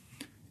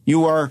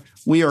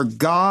 We are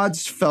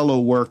God's fellow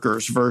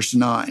workers, verse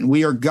 9.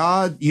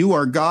 You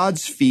are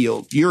God's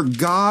field. You're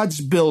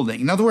God's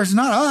building. In other words,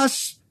 not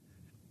us.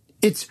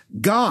 It's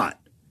God.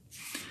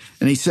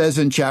 And he says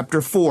in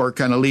chapter 4,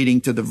 kind of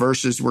leading to the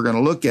verses we're going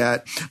to look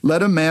at,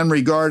 let a man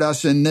regard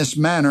us in this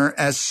manner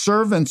as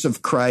servants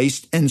of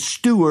Christ and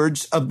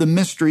stewards of the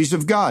mysteries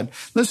of God.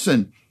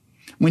 Listen,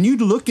 when you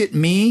look at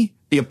me,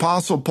 the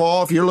Apostle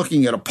Paul, if you're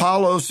looking at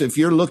Apollos, if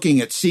you're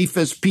looking at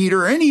Cephas,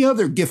 Peter, any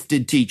other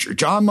gifted teacher,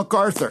 John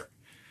MacArthur,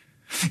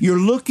 you're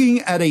looking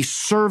at a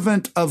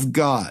servant of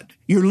God.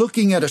 You're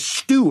looking at a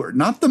steward,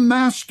 not the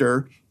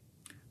master,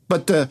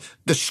 but the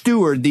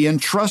steward, the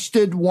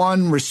entrusted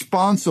one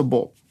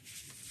responsible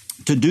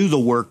to do the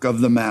work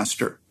of the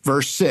master.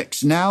 Verse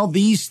 6, now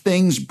these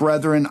things,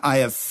 brethren, I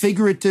have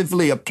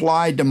figuratively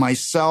applied to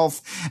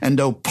myself and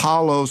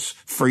Apollos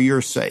for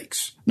your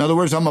sakes. In other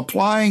words, I'm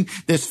applying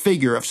this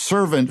figure of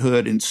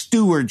servanthood and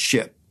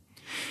stewardship.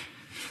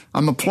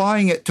 I'm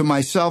applying it to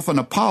myself and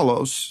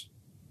Apollos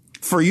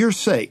for your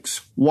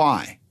sakes.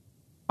 Why?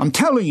 I'm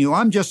telling you,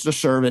 I'm just a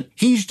servant.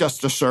 He's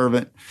just a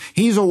servant.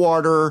 He's a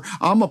waterer.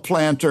 I'm a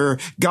planter.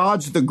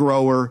 God's the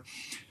grower.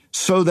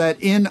 So that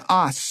in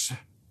us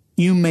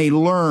you may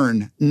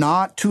learn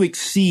not to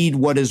exceed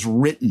what is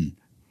written,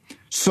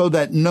 so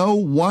that no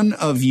one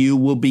of you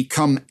will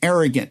become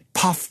arrogant,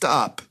 puffed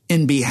up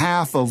in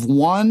behalf of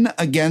one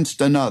against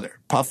another.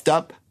 Puffed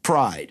up,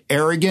 pride.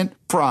 Arrogant,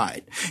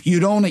 pride. You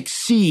don't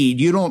exceed.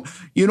 You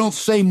don't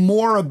say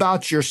more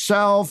about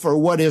yourself or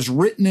what is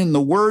written in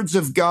the words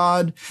of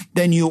God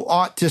than you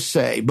ought to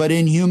say. But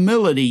in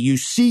humility, you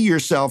see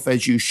yourself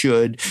as you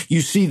should.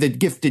 You see the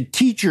gifted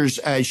teachers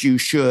as you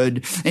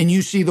should. And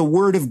you see the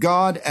word of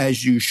God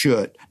as you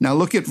should. Now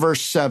look at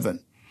verse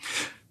 7.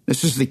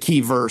 This is the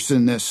key verse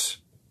in this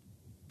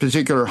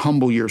particular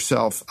humble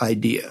yourself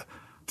idea.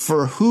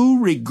 For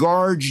who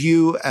regards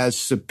you as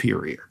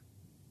superior?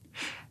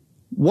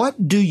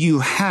 What do you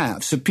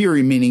have?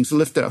 Superior meanings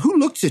lifted up. Who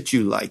looks at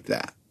you like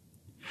that?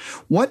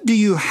 What do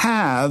you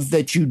have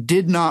that you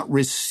did not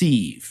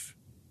receive?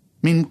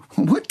 I mean,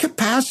 what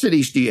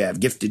capacities do you have?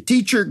 Gifted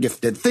teacher,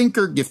 gifted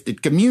thinker,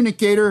 gifted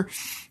communicator,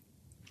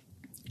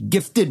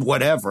 gifted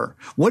whatever.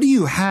 What do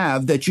you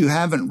have that you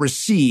haven't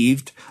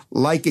received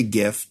like a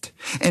gift?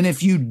 And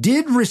if you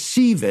did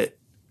receive it,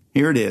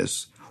 here it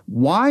is.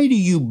 Why do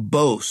you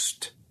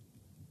boast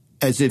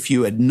as if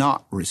you had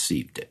not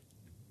received it?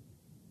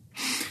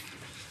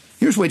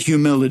 Here's what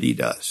humility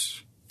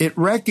does. It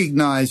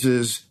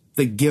recognizes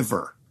the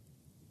giver,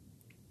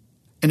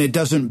 and it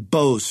doesn't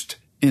boast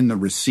in the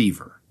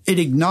receiver. It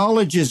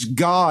acknowledges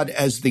God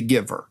as the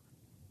giver.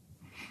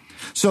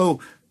 So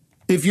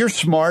if you're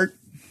smart,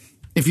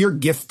 if you're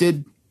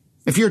gifted,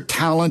 if you're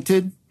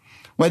talented,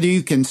 whether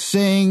you can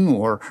sing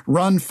or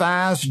run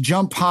fast,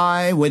 jump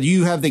high, whether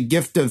you have the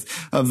gift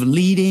of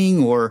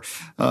leading or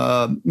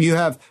you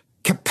have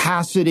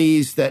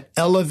capacities that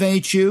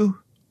elevate you,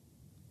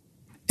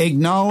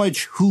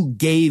 acknowledge who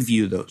gave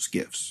you those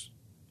gifts.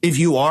 If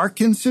you are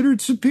considered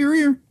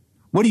superior,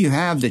 what do you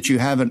have that you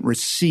haven't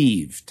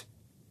received?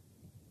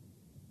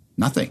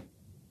 Nothing.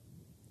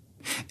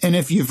 And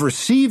if you've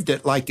received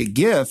it like a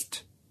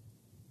gift,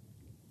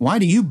 why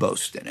do you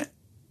boast in it?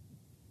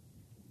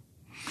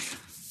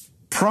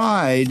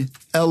 Pride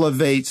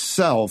elevates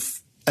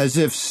self as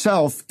if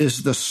self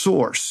is the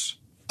source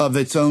of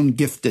its own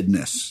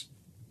giftedness.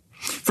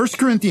 1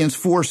 Corinthians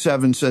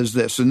 4:7 says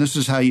this, and this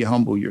is how you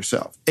humble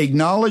yourself.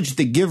 Acknowledge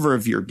the giver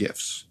of your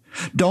gifts.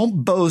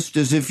 Don't boast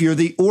as if you're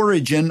the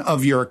origin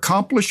of your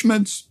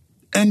accomplishments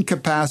and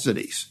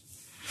capacities.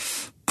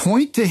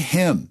 Point to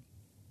him.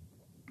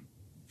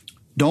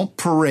 Don't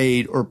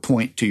parade or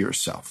point to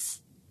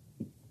yourself.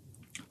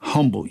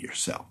 Humble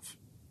yourself.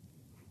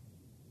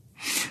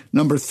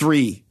 Number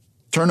 3,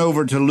 turn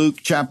over to Luke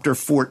chapter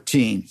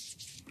 14.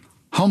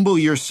 Humble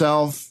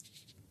yourself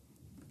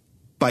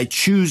by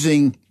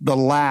choosing the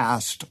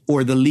last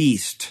or the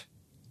least,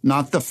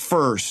 not the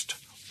first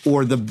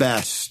or the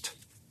best.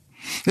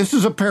 This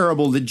is a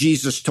parable that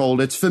Jesus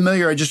told. It's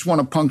familiar. I just want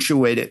to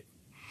punctuate it.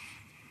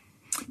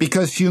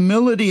 Because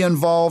humility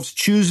involves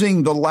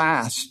choosing the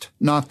last,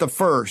 not the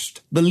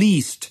first, the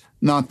least,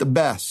 not the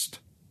best.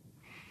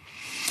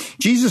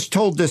 Jesus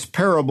told this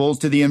parable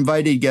to the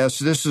invited guests.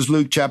 This is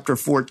Luke chapter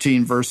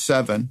 14, verse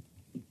 7,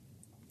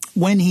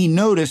 when he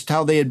noticed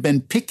how they had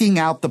been picking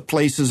out the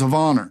places of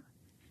honor.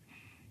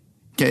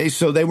 Okay,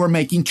 so they were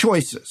making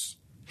choices.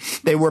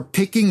 They were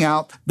picking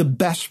out the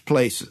best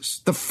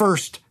places, the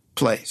first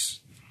place.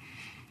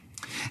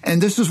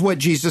 And this is what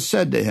Jesus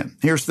said to him.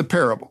 Here's the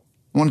parable.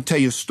 I want to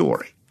tell you a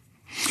story.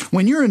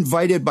 When you're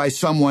invited by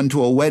someone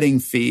to a wedding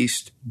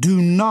feast,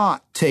 do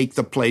not take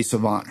the place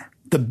of honor,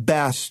 the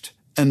best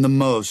and the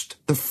most,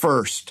 the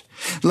first,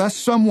 lest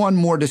someone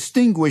more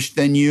distinguished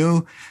than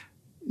you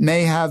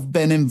may have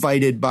been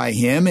invited by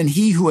him, and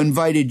he who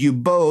invited you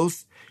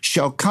both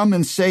shall come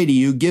and say to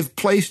you, give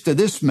place to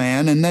this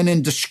man, and then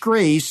in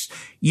disgrace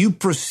you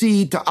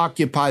proceed to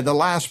occupy the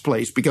last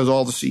place because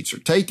all the seats are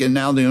taken.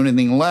 Now the only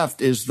thing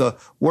left is the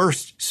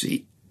worst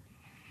seat.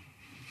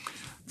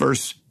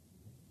 Verse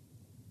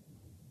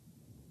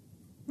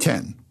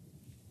 10.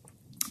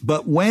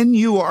 But when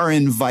you are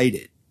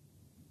invited,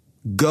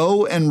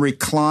 go and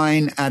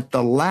recline at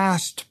the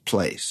last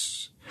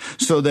place,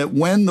 so that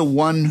when the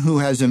one who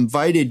has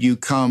invited you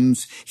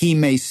comes, he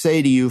may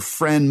say to you,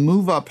 friend,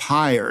 move up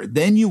higher.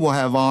 Then you will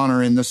have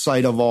honor in the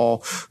sight of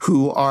all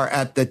who are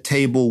at the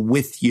table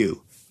with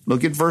you.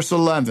 Look at verse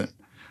 11.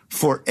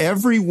 For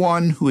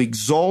everyone who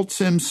exalts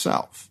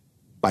himself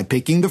by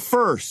picking the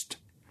first,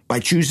 by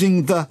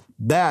choosing the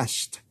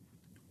best,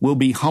 will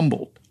be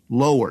humbled,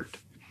 lowered.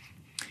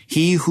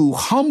 He who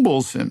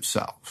humbles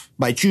himself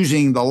by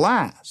choosing the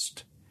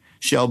last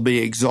shall be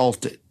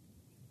exalted,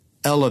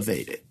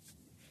 elevated.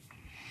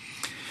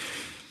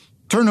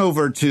 Turn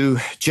over to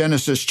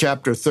Genesis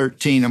chapter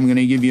 13. I'm going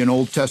to give you an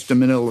Old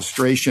Testament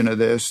illustration of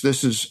this.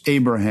 This is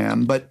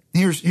Abraham, but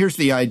here's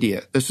the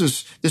idea. This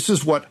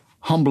is what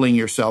humbling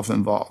yourself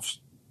involves.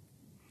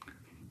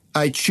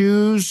 I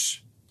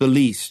choose the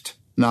least,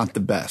 not the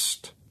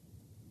best.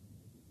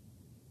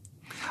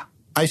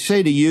 I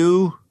say to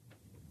you,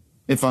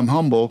 if I'm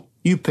humble,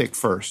 you pick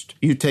first.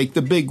 You take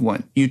the big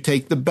one. You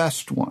take the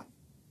best one.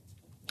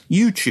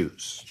 You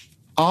choose.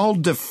 I'll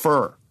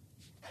defer.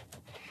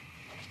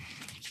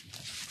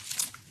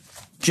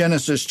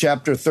 Genesis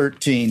chapter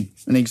 13,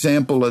 an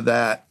example of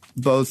that,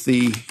 both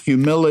the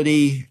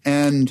humility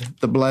and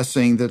the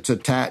blessing that's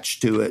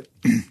attached to it.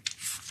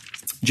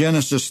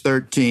 Genesis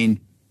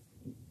 13,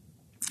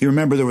 you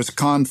remember there was a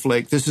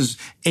conflict. This is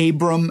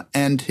Abram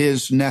and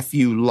his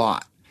nephew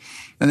Lot.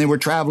 And they were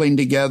traveling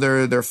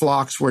together. Their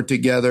flocks were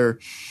together.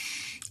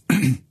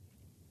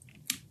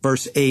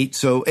 Verse 8,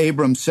 so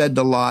Abram said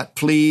to Lot,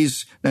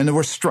 please, and there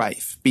was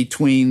strife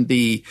between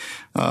the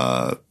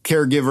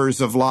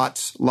caregivers of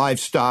Lot's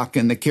livestock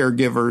and the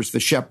caregivers, the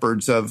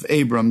shepherds of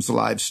Abram's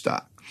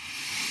livestock.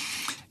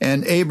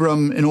 And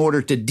Abram, in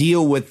order to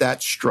deal with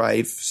that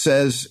strife,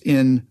 says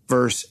in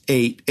verse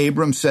 8,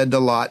 Abram said to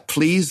Lot,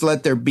 please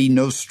let there be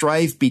no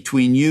strife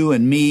between you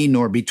and me,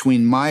 nor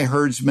between my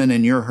herdsmen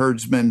and your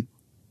herdsmen.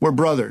 We're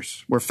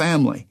brothers. We're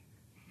family.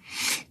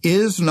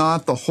 Is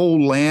not the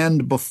whole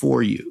land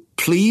before you?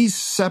 Please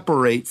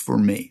separate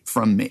from me.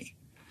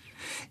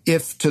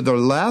 If to the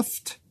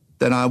left,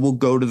 then I will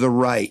go to the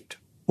right.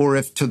 Or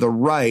if to the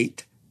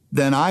right,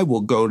 then I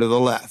will go to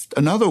the left.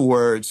 In other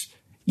words,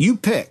 you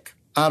pick.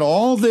 Out of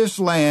all this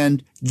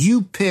land,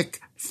 you pick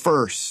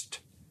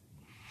first.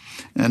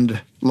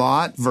 And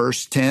Lot,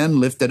 verse 10,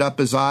 lifted up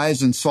his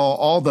eyes and saw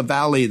all the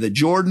valley of the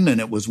Jordan,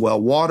 and it was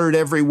well watered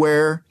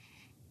everywhere.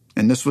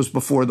 And this was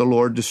before the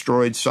Lord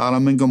destroyed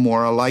Sodom and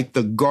Gomorrah, like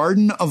the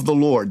garden of the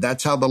Lord.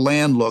 That's how the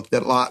land looked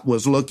that Lot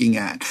was looking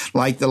at.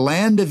 Like the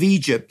land of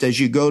Egypt as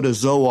you go to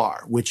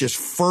Zoar, which is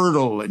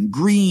fertile and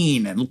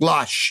green and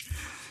lush.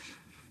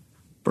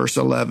 Verse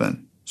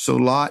 11, so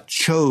Lot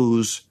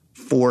chose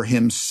for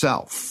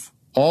himself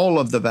all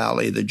of the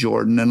valley of the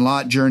Jordan, and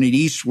Lot journeyed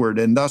eastward,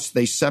 and thus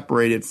they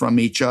separated from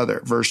each other.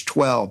 Verse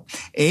 12,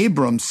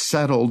 Abram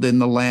settled in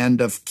the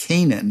land of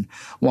Canaan,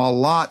 while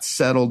Lot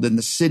settled in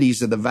the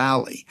cities of the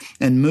valley,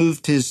 and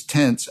moved his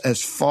tents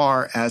as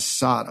far as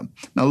Sodom.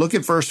 Now look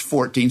at verse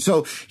 14.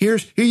 So here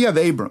you have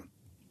Abram,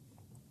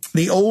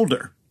 the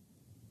older,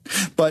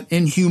 but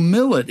in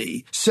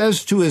humility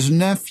says to his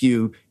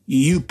nephew,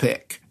 you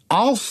pick.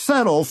 I'll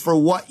settle for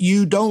what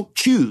you don't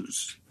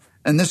choose.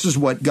 And this is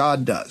what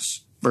God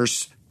does.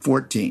 Verse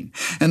 14.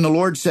 And the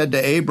Lord said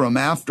to Abram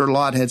after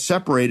Lot had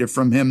separated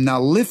from him,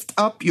 now lift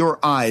up your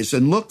eyes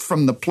and look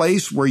from the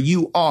place where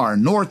you are,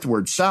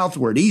 northward,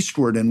 southward,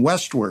 eastward, and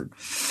westward.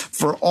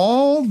 For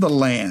all the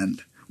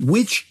land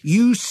which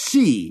you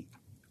see,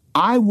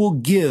 I will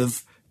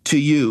give to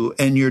you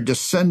and your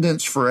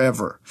descendants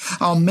forever.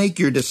 I'll make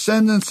your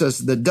descendants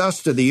as the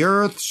dust of the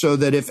earth, so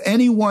that if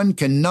anyone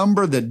can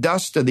number the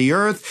dust of the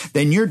earth,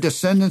 then your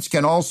descendants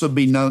can also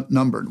be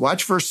numbered.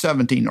 Watch verse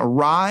 17.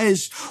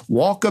 Arise,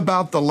 walk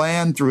about the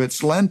land through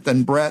its length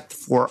and breadth,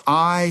 for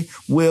I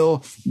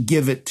will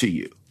give it to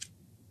you.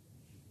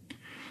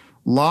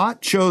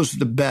 Lot chose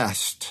the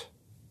best,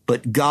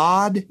 but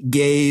God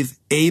gave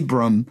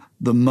Abram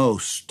the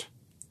most.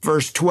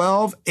 Verse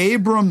 12,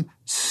 Abram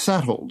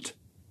settled.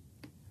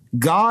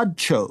 God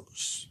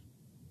chose,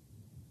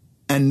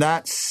 and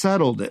that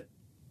settled it.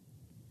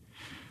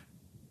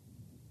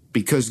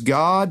 because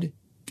God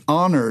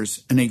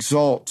honors and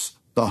exalts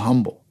the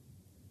humble.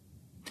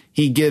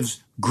 He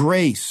gives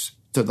grace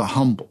to the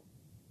humble,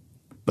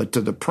 but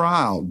to the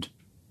proud,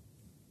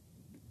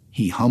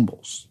 he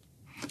humbles.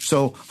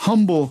 So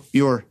humble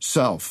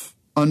yourself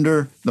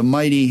under the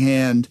mighty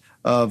hand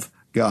of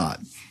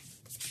God.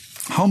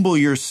 Humble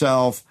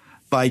yourself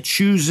by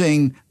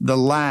choosing the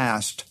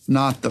last,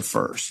 not the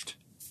first.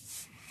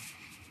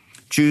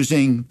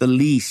 Choosing the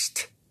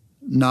least,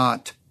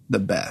 not the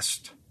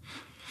best.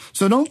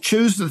 So don't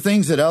choose the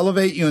things that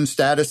elevate you in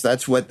status.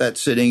 That's what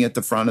that's sitting at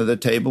the front of the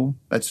table.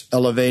 That's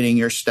elevating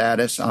your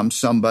status. I'm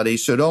somebody.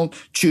 So don't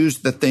choose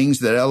the things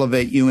that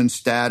elevate you in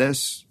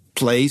status,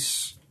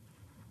 place,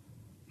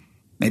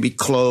 maybe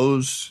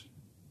clothes,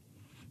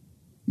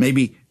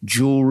 maybe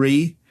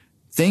jewelry,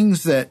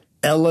 things that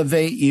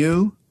elevate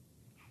you.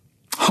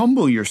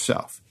 Humble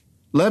yourself.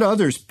 Let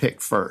others pick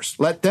first.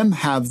 Let them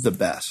have the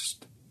best.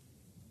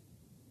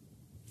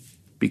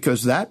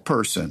 Because that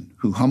person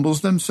who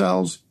humbles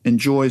themselves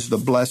enjoys the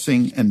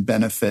blessing and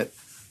benefit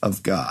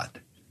of God.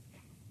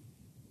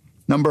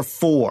 Number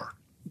 4.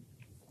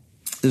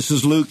 This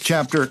is Luke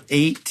chapter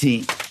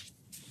 18.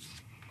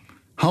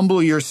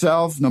 Humble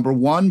yourself, number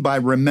 1, by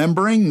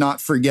remembering, not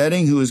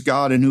forgetting who is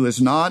God and who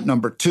is not.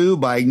 Number 2,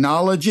 by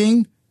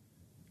acknowledging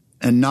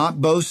and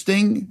not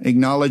boasting,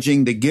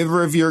 acknowledging the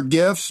giver of your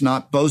gifts,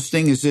 not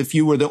boasting as if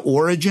you were the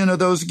origin of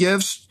those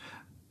gifts.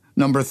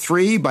 Number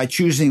 3, by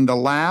choosing the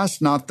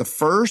last, not the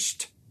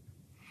first.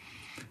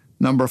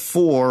 Number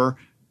 4,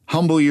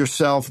 humble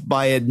yourself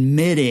by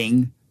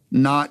admitting,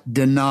 not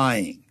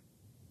denying.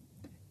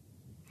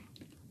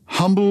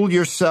 Humble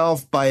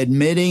yourself by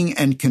admitting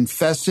and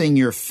confessing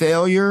your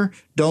failure.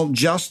 Don't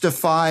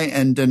justify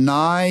and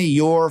deny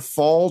your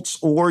faults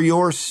or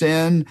your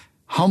sin.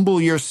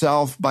 Humble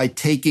yourself by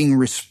taking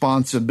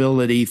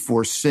responsibility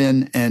for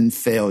sin and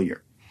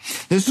failure.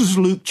 This is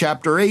Luke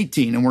chapter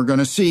 18, and we're going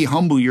to see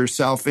humble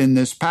yourself in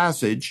this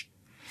passage.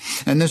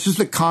 And this is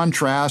the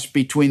contrast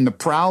between the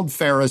proud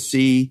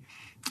Pharisee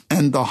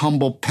and the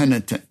humble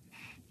penitent.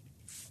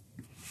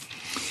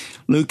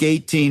 Luke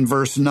 18,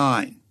 verse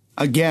 9.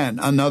 Again,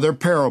 another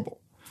parable.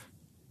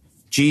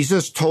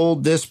 Jesus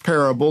told this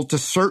parable to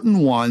certain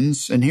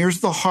ones, and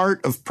here's the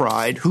heart of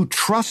pride, who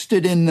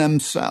trusted in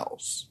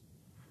themselves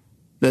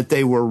that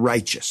they were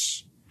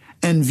righteous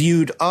and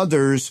viewed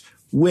others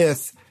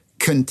with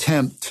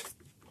contempt.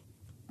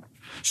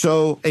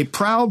 So a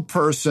proud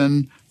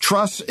person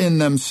trusts in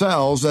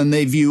themselves and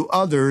they view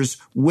others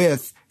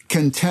with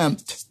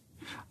contempt.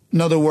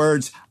 In other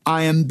words,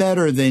 I am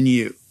better than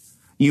you.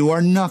 You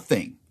are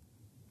nothing.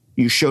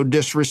 You show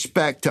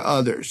disrespect to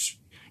others.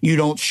 You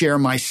don't share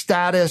my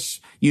status.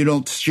 You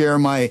don't share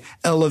my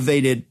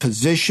elevated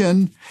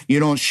position.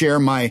 You don't share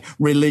my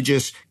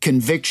religious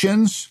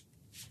convictions.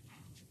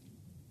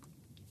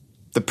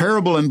 The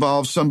parable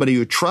involves somebody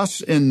who trusts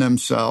in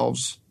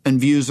themselves and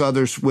views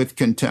others with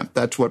contempt.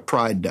 That's what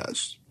pride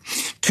does.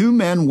 2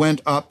 men went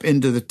up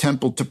into the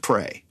temple to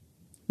pray,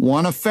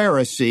 one a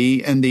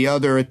Pharisee and the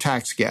other a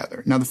tax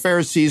gatherer. Now, the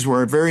Pharisees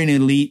were a very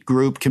elite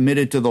group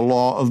committed to the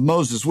law of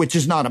Moses, which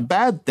is not a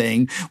bad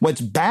thing.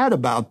 What's bad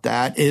about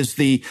that is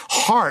the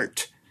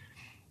heart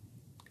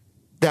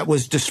that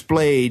was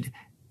displayed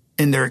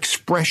in their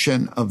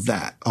expression of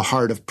that, a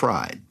heart of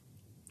pride,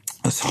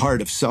 a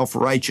heart of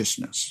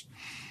self-righteousness.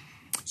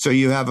 So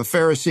you have a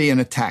Pharisee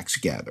and a tax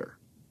gatherer,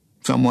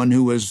 someone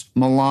who was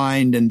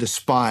maligned and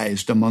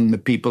despised among the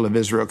people of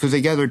Israel because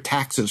they gathered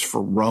taxes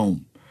for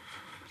Rome.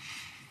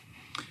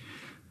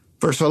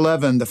 Verse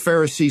 11, the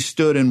Pharisee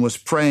stood and was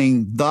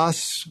praying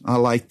thus, I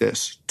like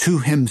this, to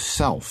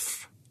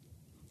himself.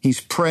 He's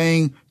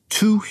praying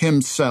to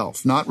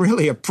himself, not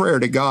really a prayer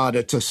to God.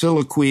 It's a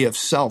soliloquy of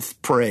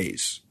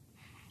self-praise.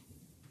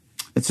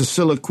 It's a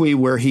soliloquy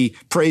where he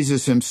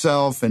praises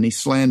himself and he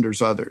slanders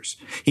others.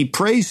 He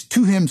prays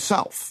to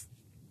himself.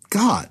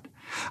 God,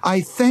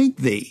 I thank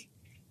thee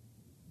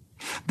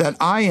that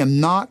I am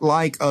not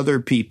like other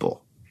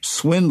people,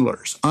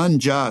 swindlers,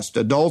 unjust,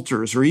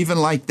 adulterers, or even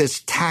like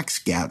this tax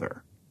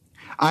gatherer.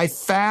 I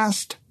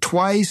fast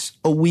twice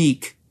a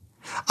week.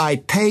 I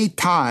pay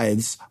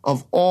tithes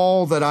of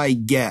all that I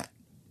get.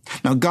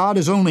 Now, God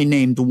is only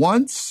named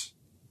once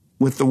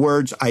with the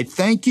words, I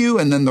thank you,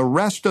 and then the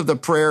rest of the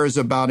prayer is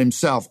about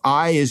himself.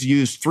 I is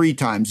used 3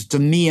 times. It's a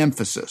me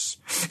emphasis.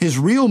 His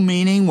real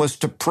meaning was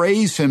to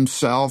praise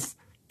himself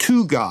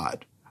to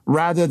God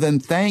rather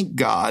than thank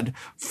God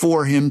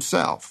for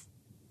himself.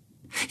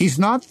 He's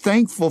not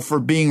thankful for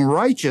being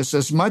righteous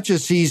as much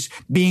as he's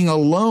being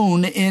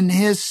alone in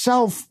his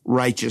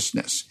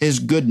self-righteousness, his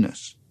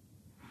goodness.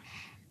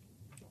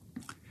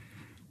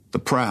 The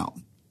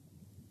proud,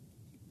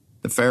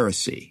 the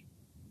Pharisee,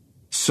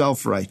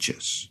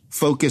 self-righteous,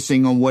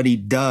 focusing on what he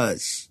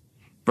does.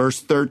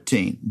 Verse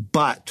 13,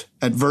 but,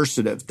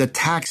 adversative, the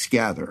tax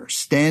gatherer,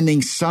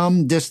 standing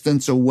some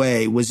distance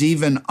away, was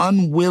even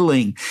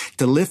unwilling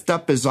to lift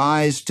up his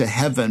eyes to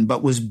heaven,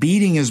 but was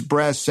beating his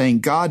breast, saying,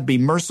 God, be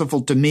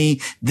merciful to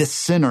me, the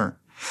sinner.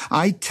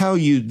 I tell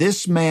you,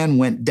 this man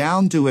went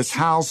down to his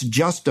house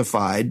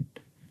justified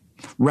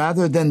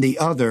rather than the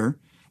other.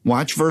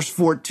 Watch verse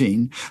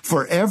 14.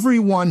 For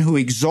everyone who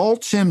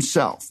exalts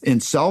himself in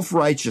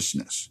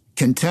self-righteousness,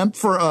 contempt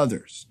for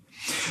others,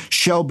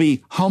 shall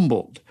be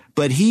humbled,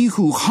 but he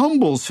who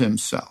humbles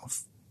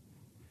himself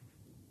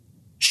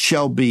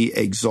shall be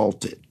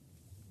exalted.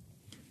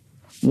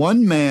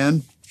 One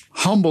man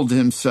humbled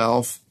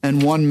himself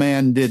and one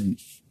man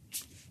didn't.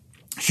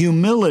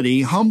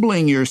 Humility,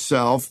 humbling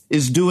yourself,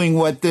 is doing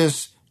what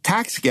this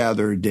tax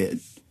gatherer did,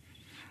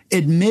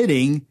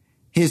 admitting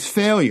his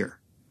failure.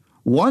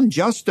 One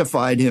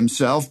justified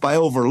himself by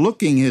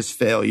overlooking his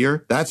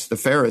failure. That's the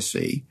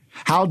Pharisee.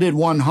 How did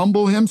one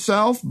humble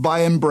himself?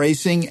 By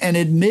embracing and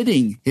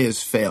admitting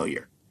his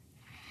failure.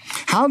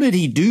 How did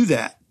he do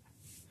that?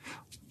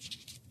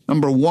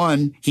 Number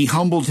one, he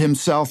humbled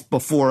himself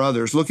before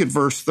others. Look at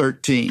verse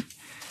 13.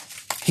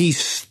 He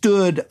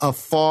stood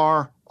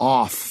afar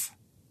off.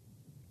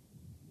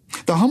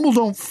 The humble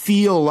don't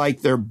feel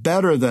like they're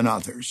better than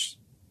others.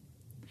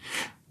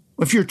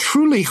 If you're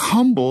truly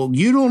humble,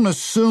 you don't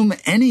assume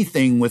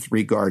anything with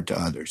regard to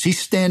others. He's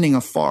standing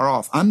afar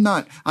off. I'm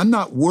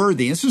not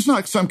worthy. This is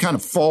not some kind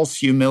of false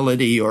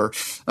humility or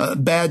a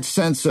bad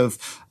sense of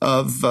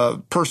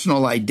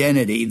personal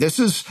identity. This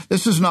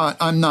is not,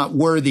 I'm not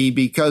worthy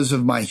because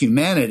of my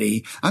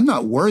humanity. I'm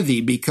not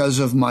worthy because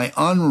of my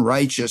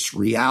unrighteous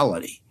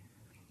reality.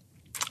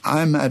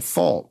 I'm at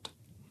fault.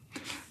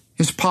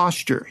 His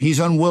posture, he's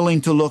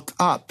unwilling to look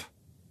up.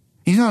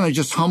 He's not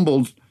just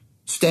humbled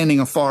standing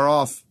afar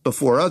off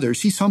before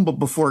others. He's humbled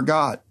before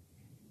God.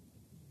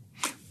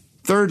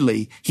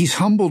 Thirdly, he's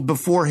humbled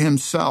before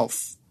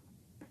himself.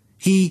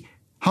 He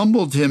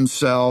humbled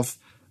himself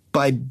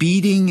by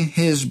beating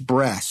his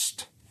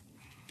breast.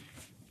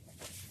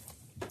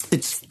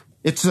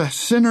 It's a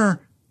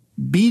sinner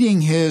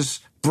beating his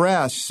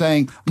breast,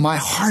 saying, my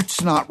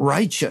heart's not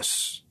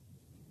righteous.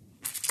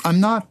 I'm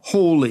not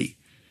holy.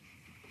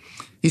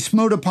 He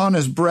smote upon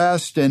his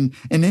breast in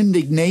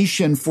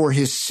indignation for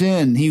his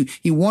sin.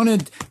 He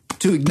wanted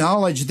to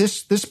acknowledge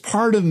this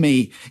part of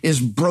me is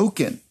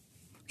broken.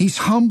 He's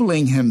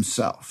humbling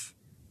himself.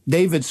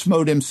 David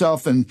smote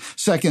himself in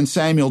 2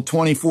 Samuel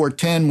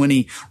 24:10 when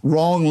he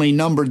wrongly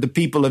numbered the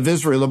people of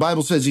Israel. The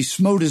Bible says he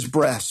smote his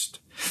breast.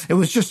 It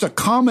was just a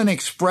common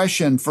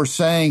expression for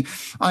saying,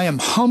 I am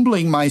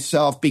humbling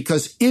myself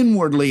because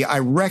inwardly I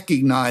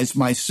recognize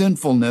my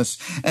sinfulness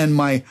and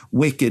my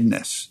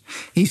wickedness.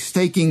 He's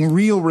taking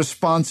real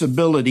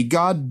responsibility.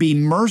 God, be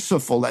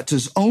merciful. That's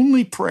his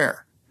only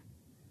prayer.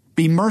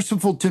 Be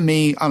merciful to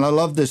me, and I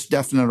love this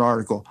definite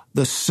article,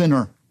 the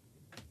sinner.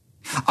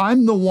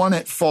 I'm the one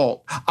at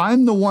fault.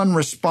 I'm the one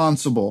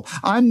responsible.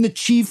 I'm the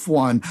chief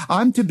one.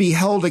 I'm to be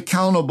held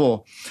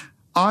accountable.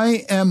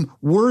 I am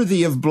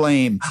worthy of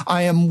blame.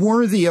 I am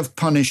worthy of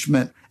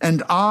punishment.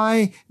 And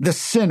I, the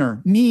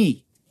sinner,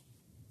 me,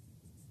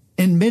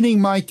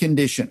 admitting my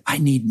condition, I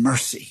need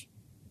mercy.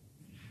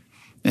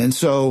 And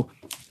so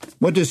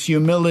what does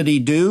humility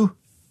do?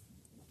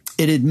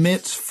 It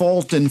admits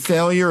fault and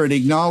failure. It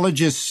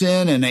acknowledges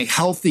sin and a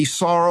healthy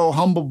sorrow,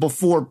 humble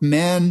before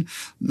men,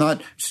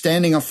 not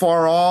standing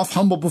afar off,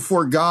 humble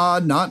before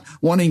God, not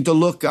wanting to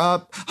look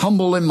up,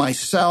 humble in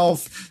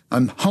myself.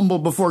 I'm humble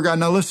before God.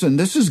 Now listen,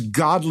 this is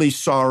godly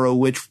sorrow,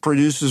 which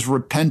produces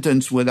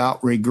repentance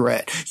without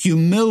regret.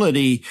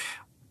 Humility,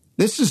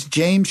 this is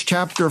James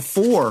chapter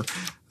 4.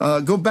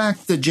 Go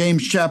back to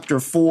James chapter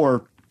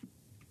 4.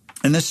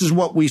 And this is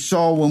what we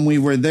saw when we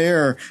were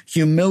there.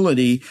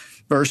 Humility.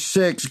 Verse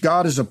 6,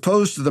 God is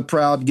opposed to the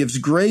proud, gives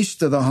grace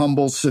to the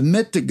humble.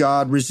 Submit to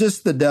God,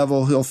 resist the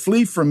devil, he'll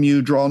flee from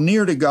you. Draw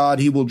near to God,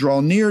 he will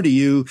draw near to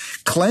you.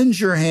 Cleanse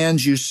your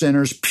hands, you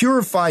sinners.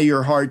 Purify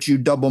your hearts, you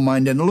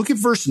double-minded. And look at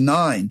verse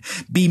 9.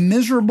 Be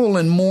miserable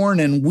and mourn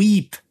and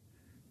weep.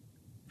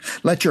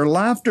 Let your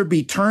laughter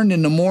be turned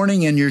into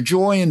mourning and your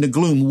joy into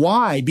gloom.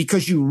 Why?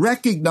 Because you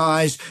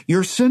recognize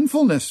your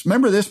sinfulness.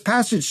 Remember, this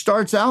passage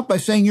starts out by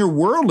saying you're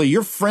worldly,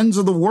 you're friends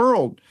of the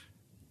world.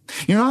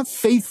 You're not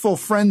faithful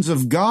friends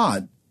of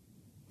God.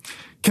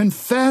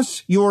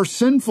 Confess your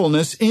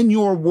sinfulness in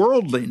your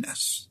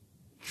worldliness.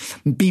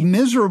 Be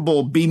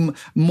miserable,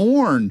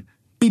 mourn,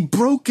 be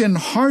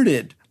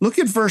brokenhearted. Look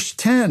at verse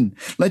 10.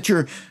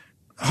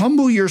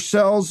 Humble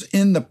yourselves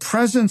in the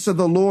presence of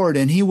the Lord,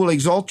 and he will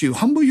exalt you.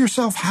 Humble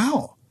yourself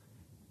how?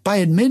 By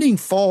admitting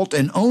fault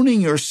and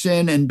owning your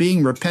sin and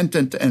being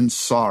repentant and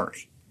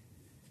sorry.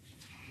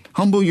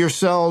 Humble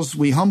yourselves.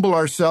 We humble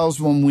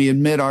ourselves when we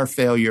admit our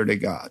failure to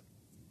God.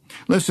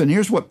 Listen,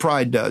 here's what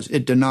pride does.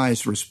 It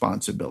denies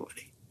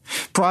responsibility.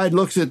 Pride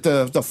looks at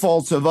the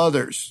faults of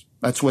others.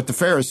 That's what the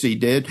Pharisee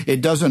did.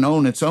 It doesn't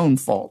own its own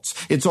faults.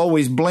 It's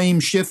always blame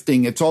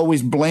shifting. It's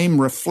always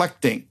blame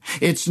reflecting.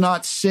 It's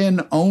not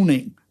sin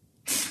owning.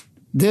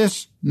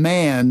 This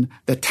man,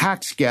 the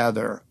tax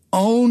gatherer,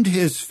 owned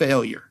his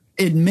failure,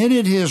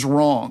 admitted his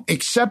wrong,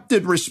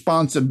 accepted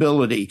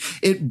responsibility.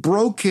 It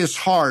broke his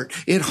heart.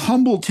 It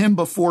humbled him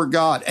before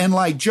God. And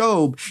like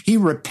Job, he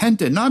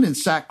repented, not in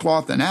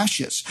sackcloth and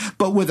ashes,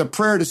 but with a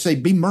prayer to say,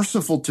 be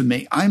merciful to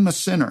me. I'm a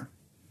sinner.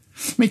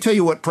 Let me tell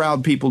you what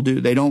proud people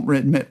do. They don't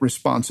admit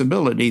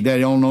responsibility. They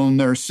don't own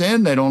their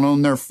sin. They don't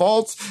own their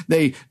faults.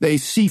 They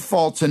see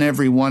faults in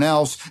everyone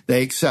else.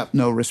 They accept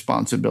no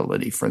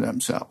responsibility for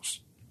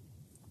themselves.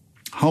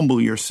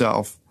 Humble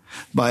yourself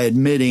by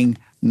admitting,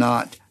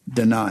 not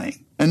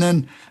denying. And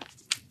then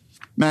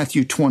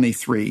Matthew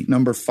 23,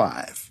 number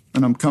 5.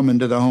 And I'm coming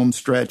to the home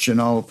stretch,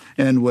 and I'll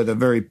end with a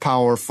very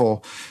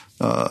powerful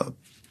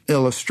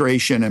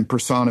illustration and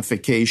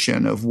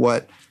personification of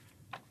what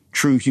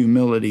true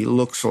humility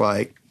looks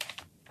like.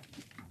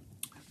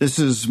 This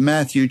is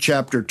Matthew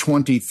chapter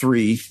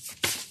 23.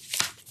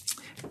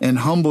 And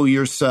humble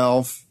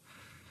yourself,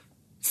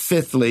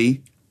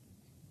 fifthly,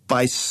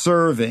 by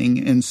serving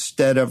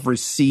instead of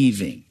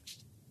receiving.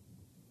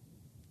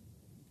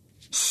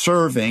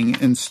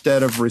 Serving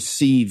instead of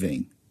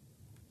receiving.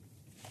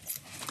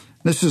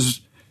 This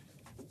is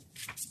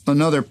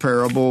another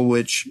parable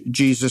which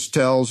Jesus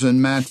tells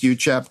in Matthew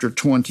chapter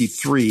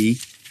 23.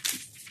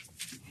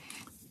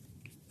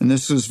 And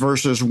this is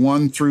verses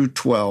 1 through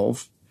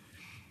 12.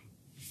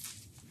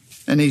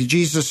 And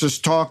Jesus is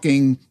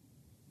talking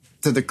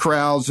to the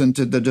crowds and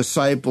to the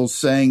disciples,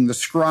 saying, the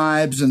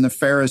scribes and the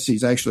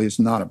Pharisees, actually it's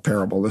not a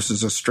parable, this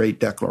is a straight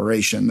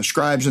declaration. The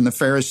scribes and the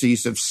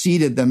Pharisees have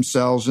seated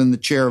themselves in the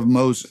chair of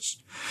Moses.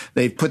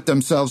 They've put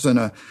themselves in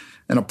a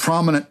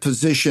prominent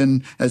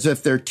position as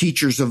if they're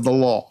teachers of the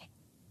law,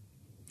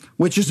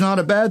 which is not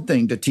a bad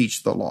thing to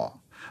teach the law.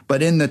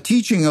 But in the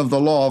teaching of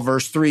the law,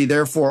 verse 3,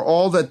 therefore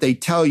all that they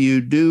tell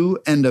you, do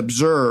and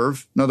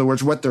observe. In other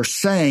words, what they're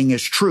saying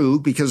is true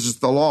because it's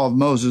the law of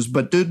Moses,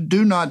 but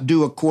do not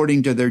do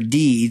according to their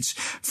deeds,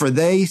 for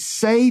they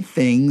say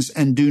things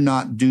and do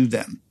not do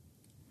them.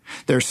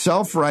 They're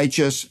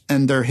self-righteous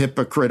and they're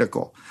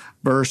hypocritical.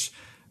 Verse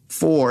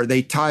 4,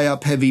 they tie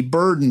up heavy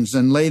burdens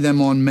and lay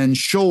them on men's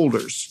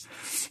shoulders,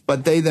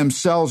 but they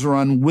themselves are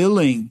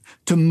unwilling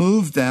to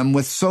move them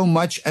with so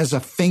much as a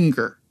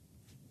finger.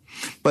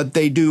 But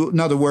they do, in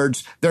other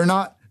words, they're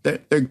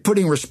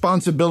putting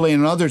responsibility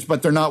on others,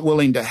 but they're not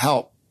willing to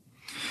help.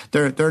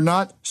 They're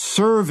not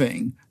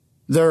serving,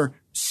 they're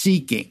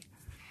seeking.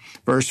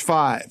 Verse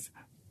 5,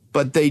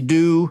 but they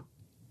do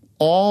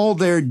all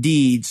their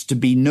deeds to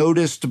be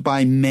noticed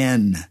by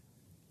men.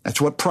 That's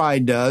what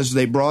pride does.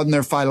 They broaden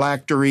their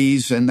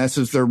phylacteries, and this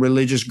is their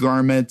religious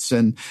garments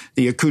and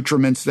the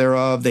accoutrements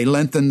thereof. They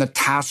lengthen the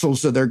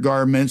tassels of their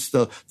garments,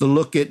 the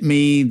look at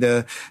me,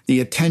 the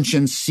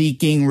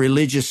attention-seeking,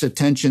 religious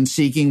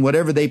attention-seeking,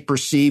 whatever they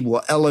perceive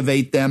will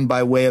elevate them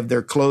by way of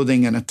their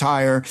clothing and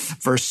attire.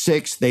 Verse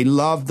 6, they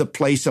love the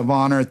place of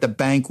honor at the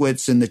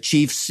banquets and the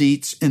chief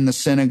seats in the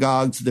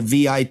synagogues, the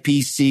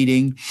VIP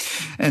seating,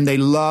 and they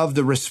love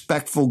the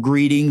respectful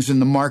greetings in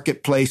the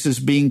marketplaces,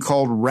 being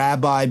called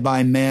rabbi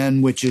by men,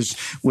 which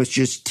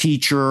is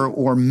teacher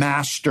or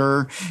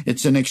master.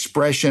 It's an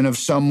expression of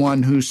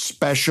someone who's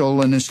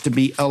special and is to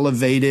be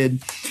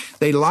elevated.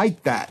 They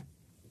like that.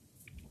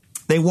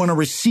 They want to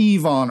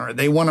receive honor.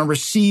 They want to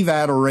receive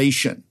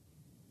adoration.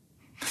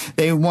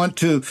 They want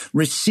to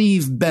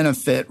receive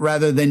benefit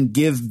rather than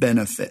give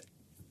benefit.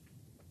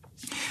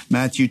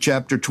 Matthew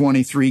chapter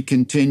 23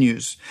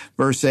 continues.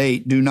 Verse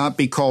 8, do not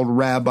be called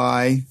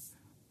rabbi,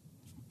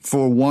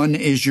 for one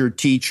is your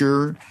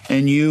teacher,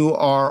 and you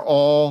are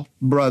all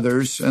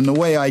brothers. And the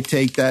way I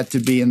take that to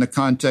be in the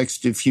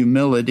context of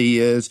humility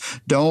is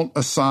don't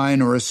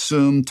assign or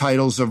assume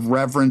titles of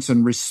reverence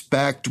and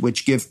respect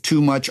which give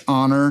too much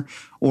honor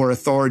or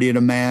authority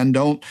to man.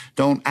 Don't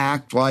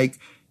act like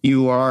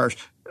you are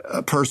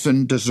a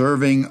person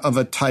deserving of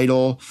a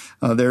title.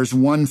 There's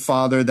one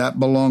Father that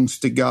belongs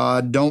to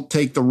God. Don't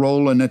take the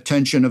role and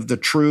attention of the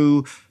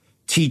true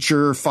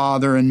teacher,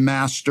 father, and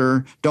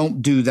master.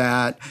 Don't do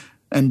that.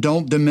 And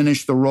don't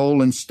diminish the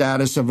role and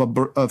status of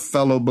a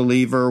fellow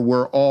believer.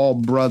 We're all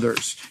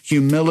brothers.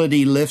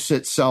 Humility lifts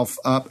itself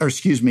up,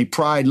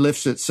 pride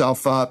lifts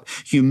itself up.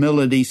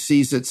 Humility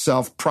sees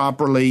itself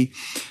properly.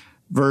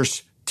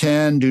 Verse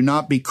 10, do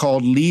not be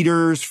called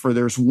leaders, for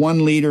there's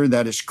one leader,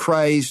 that is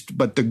Christ,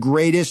 but the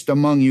greatest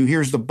among you,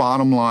 here's the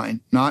bottom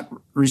line, not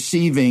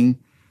receiving,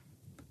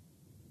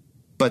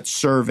 but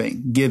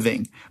serving,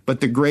 giving. But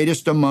the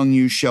greatest among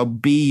you shall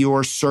be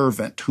your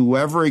servant.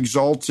 Whoever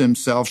exalts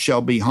himself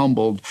shall be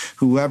humbled.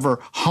 Whoever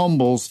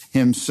humbles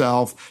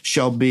himself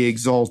shall be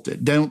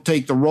exalted. Don't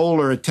take the role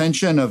or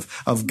attention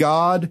of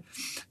God.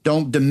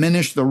 Don't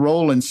diminish the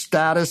role and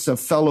status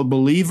of fellow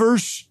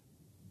believers.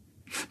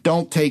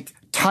 Don't take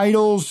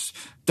titles.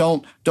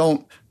 Don't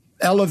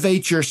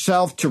elevate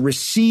yourself to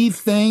receive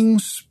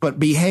things, but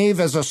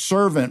behave as a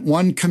servant,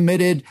 one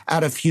committed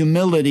out of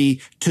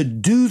humility to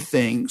do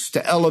things,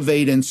 to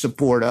elevate and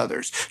support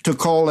others, to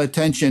call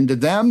attention to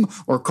them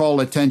or call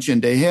attention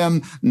to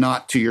him,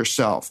 not to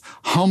yourself.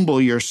 Humble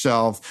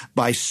yourself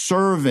by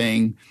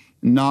serving,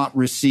 not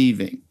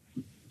receiving,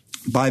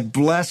 by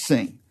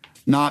blessing,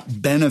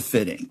 not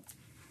benefiting.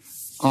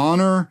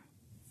 Honor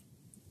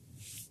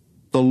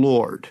the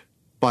Lord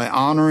by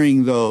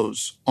honoring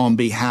those on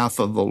behalf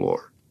of the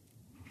Lord.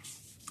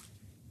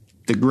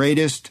 The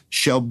greatest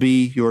shall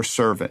be your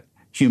servant.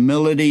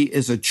 Humility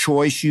is a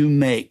choice you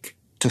make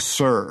to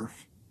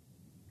serve.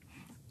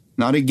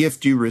 not a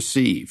gift you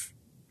receive.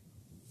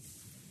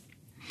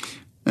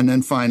 And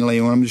then finally,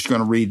 I'm just going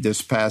to read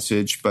this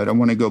passage, but I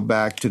want to go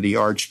back to the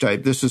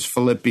archetype. This is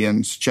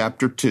Philippians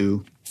chapter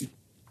 2.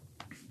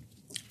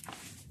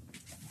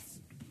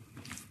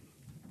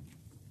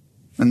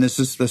 And this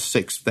is the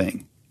sixth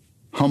thing.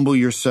 Humble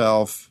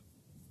yourself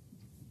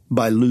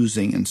by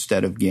losing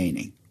instead of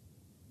gaining,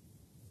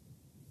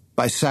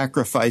 by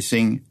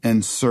sacrificing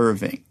and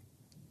serving.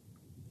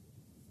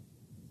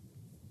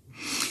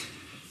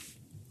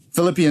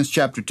 Philippians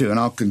chapter 2, and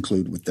I'll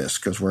conclude with this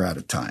because we're out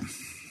of time.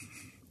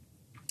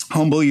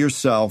 Humble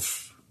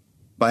yourself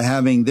by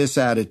having this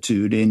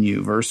attitude in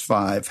you. Verse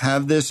 5,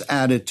 have this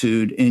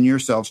attitude in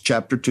yourselves,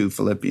 chapter 2,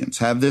 Philippians.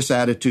 Have this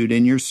attitude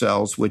in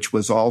yourselves, which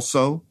was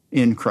also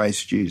in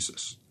Christ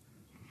Jesus.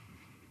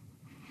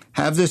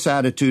 Have this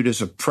attitude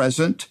as a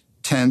present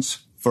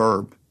tense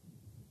verb.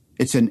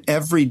 It's an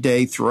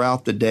everyday,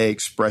 throughout the day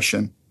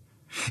expression.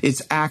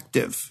 It's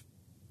active.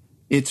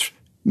 It's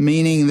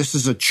meaning this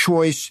is a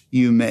choice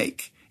you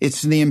make.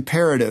 It's the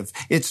imperative.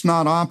 It's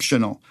not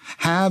optional.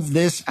 Have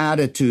this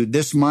attitude,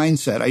 this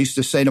mindset. I used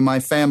to say to my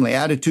family,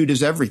 attitude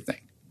is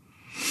everything.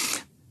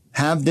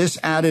 Have this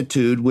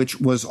attitude, which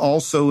was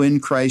also in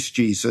Christ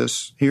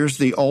Jesus. Here's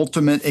the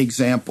ultimate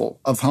example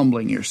of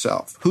humbling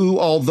yourself. Who,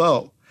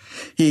 although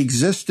he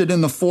existed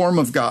in the form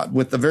of God,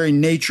 with the very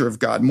nature of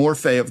God,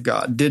 morphe of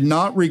God, did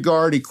not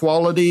regard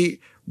equality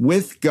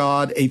with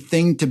God a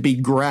thing to be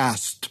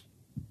grasped.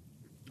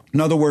 In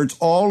other words,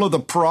 all of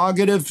the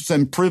prerogatives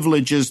and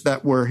privileges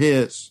that were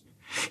his,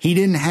 he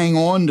didn't hang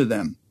on to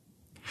them.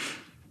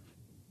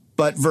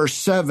 But verse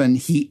 7,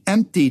 he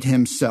emptied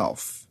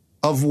himself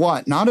of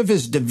what? Not of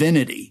his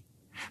divinity,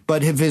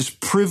 but of his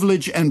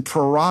privilege and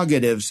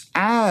prerogatives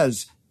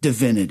as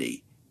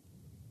divinity.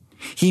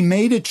 He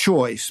made a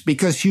choice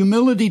because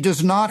humility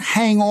does not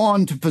hang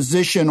on to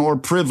position or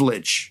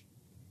privilege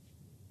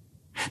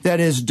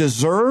that is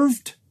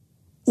deserved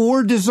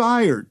or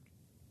desired.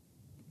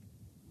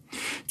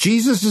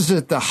 Jesus is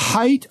at the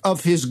height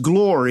of his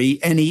glory,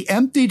 and he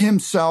emptied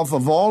himself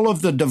of all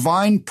of the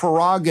divine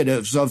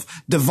prerogatives of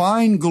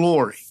divine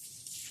glory.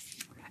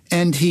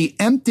 And he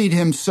emptied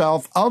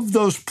himself of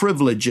those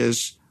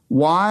privileges.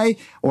 Why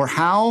or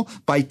how?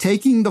 By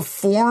taking the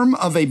form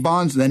of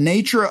the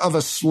nature of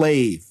a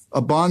slave,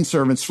 a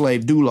bondservant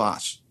slave,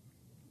 doulos,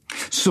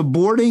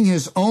 subordinating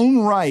his own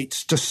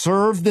rights to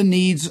serve the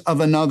needs of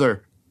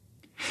another.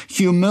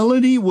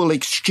 Humility will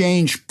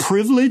exchange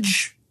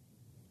privilege,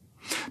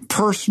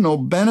 personal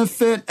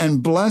benefit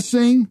and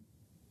blessing,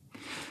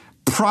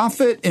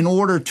 profit in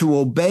order to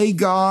obey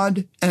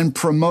God and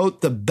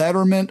promote the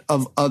betterment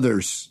of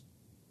others.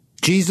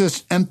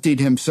 Jesus emptied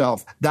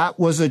himself. That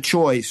was a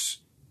choice.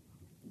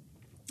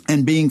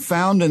 And being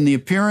found in the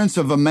appearance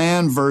of a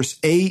man, verse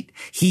 8,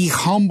 he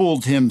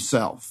humbled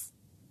himself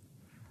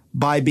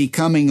by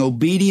becoming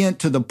obedient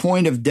to the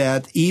point of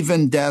death,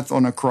 even death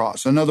on a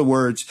cross. In other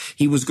words,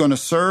 he was going to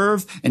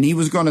serve and he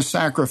was going to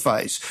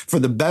sacrifice for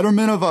the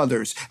betterment of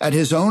others at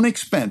his own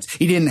expense.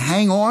 He didn't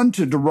hang on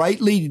to the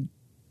rightly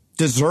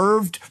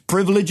deserved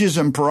privileges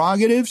and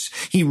prerogatives.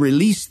 He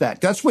released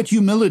that. That's what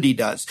humility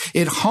does.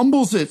 It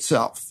humbles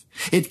itself.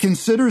 It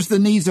considers the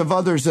needs of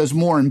others as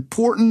more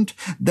important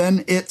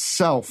than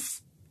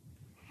itself.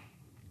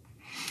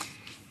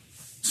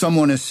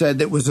 Someone has said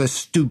that was a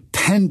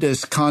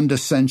stupendous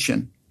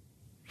condescension.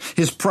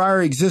 His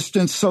prior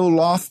existence so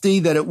lofty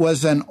that it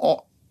was an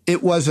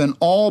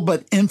all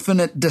but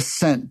infinite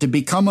descent to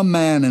become a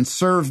man and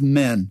serve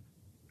men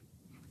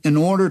in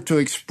order to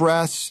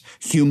express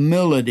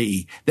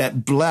humility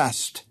that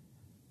blessed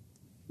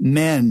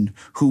men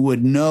who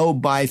would know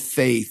by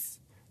faith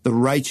the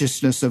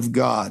righteousness of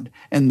God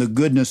and the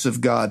goodness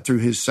of God through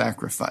his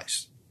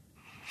sacrifice.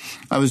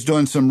 I was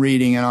doing some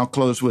reading, and I'll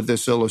close with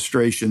this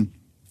illustration.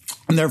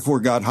 And therefore,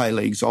 God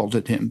highly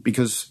exalted him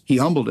because he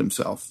humbled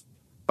himself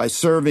by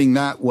serving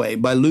that way,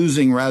 by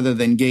losing rather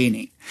than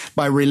gaining,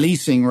 by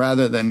releasing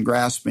rather than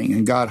grasping.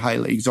 And God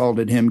highly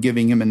exalted him,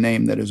 giving him a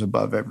name that is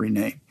above every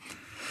name.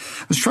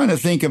 I was trying to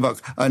think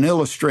of an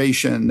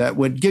illustration that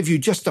would give you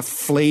just a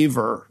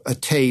flavor, a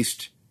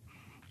taste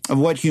of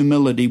what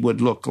humility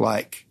would look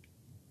like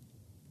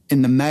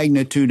in the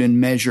magnitude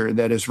and measure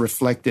that is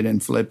reflected in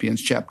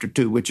Philippians chapter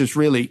 2, which is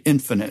really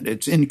infinite.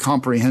 It's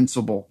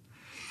incomprehensible.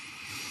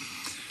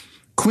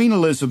 Queen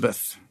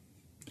Elizabeth,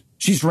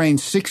 she's reigned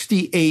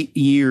 68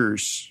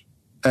 years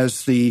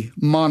as the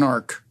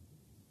monarch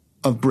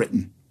of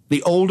Britain,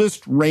 the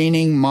oldest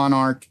reigning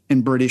monarch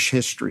in British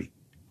history.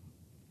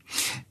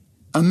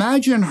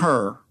 Imagine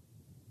her,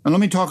 and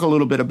let me talk a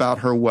little bit about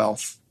her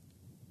wealth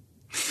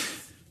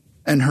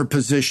and her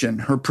position,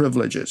 her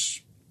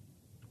privileges.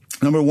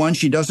 Number one,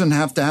 she doesn't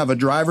have to have a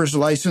driver's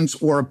license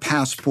or a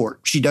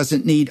passport. She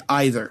doesn't need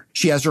either.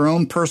 She has her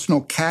own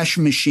personal cash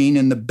machine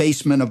in the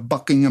basement of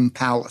Buckingham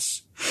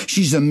Palace.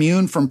 She's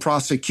immune from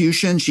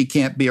prosecution. She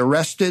can't be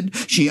arrested.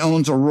 She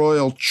owns a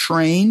royal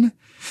train.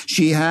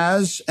 She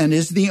has and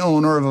is the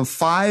owner of a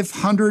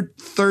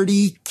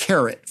 530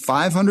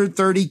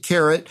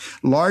 carat,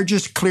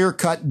 largest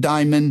clear-cut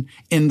diamond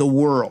in the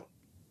world.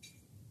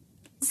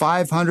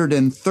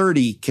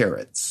 530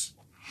 carats.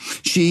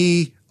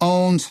 She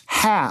owns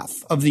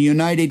half of the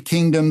United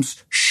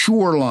Kingdom's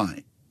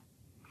shoreline.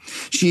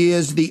 She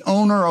is the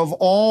owner of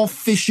all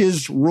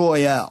fishes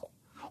royale,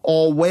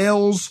 all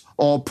whales,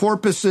 all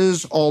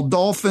porpoises, all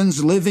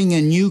dolphins living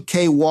in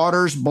UK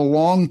waters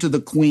belong to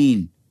the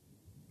Queen.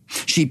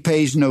 She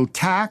pays no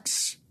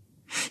tax.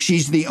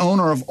 She's the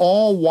owner of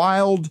all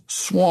wild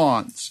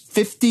swans,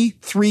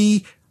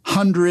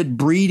 5,300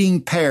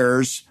 breeding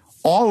pairs.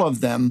 All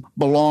of them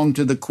belong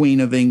to the Queen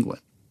of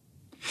England.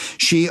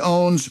 She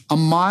owns 1.25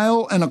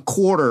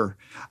 miles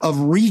of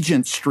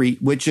Regent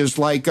Street, which is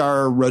like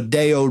our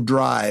Rodeo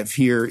Drive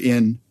here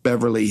in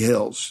Beverly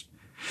Hills.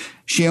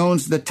 She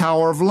owns the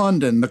Tower of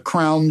London, the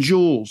Crown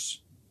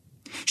Jewels.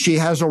 She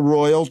has a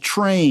royal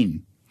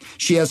train.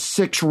 She has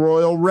 6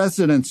 royal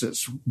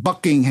residences.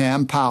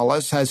 Buckingham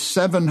Palace has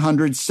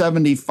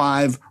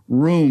 775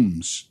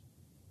 rooms.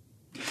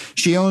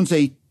 She owns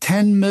a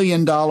 $10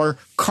 million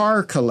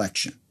car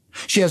collection.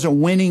 She has a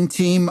winning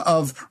team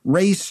of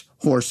race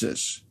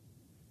horses.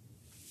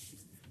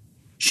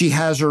 She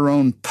has her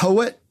own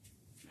poet.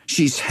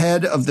 She's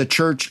head of the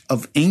Church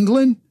of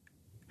England.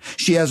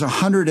 She has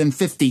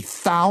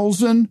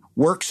 150,000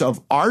 works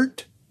of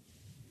art.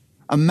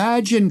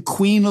 Imagine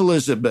Queen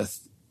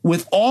Elizabeth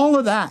with all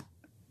of that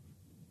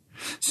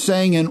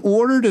saying, in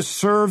order to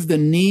serve the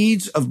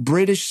needs of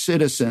British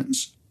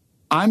citizens,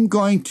 I'm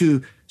going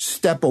to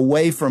step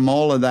away from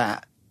all of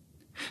that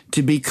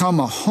to become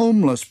a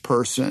homeless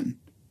person,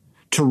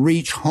 to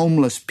reach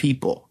homeless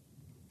people,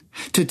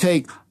 to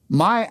take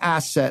my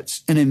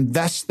assets and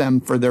invest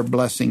them for their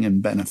blessing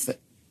and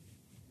benefit.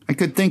 I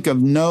could think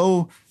of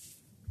no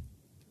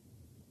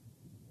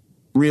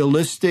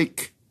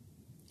realistic,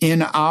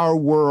 in our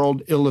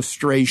world,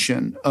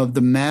 illustration of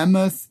the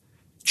mammoth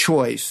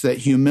choice that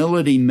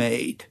humility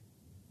made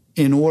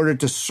in order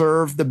to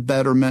serve the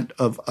betterment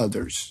of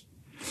others.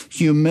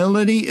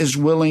 Humility is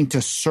willing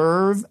to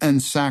serve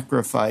and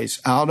sacrifice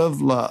out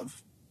of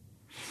love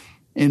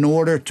in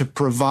order to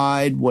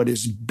provide what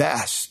is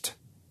best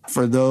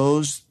for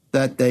those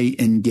that they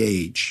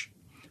engage.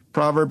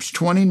 Proverbs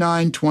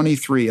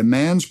 29:23, a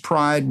man's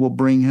pride will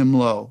bring him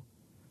low,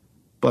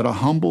 but a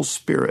humble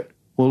spirit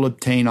will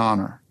obtain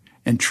honor.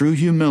 And true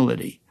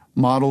humility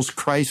models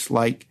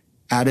Christ-like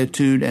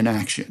attitude and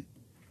action,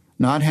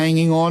 not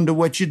hanging on to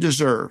what you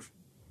deserve,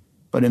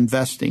 but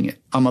investing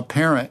it. I'm a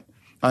parent.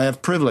 I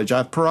have privilege. I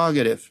have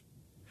prerogative.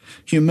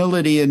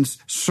 Humility in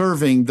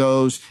serving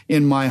those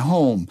in my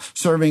home,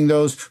 serving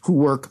those who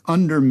work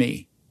under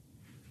me.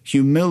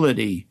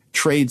 Humility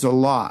trades a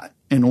lot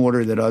in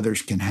order that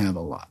others can have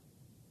a lot.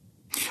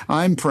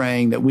 I'm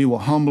praying that we will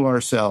humble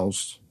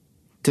ourselves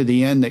to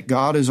the end that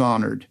God is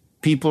honored,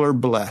 people are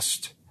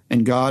blessed,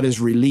 and God is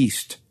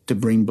released to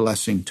bring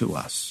blessing to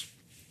us.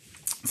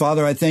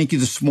 Father, I thank you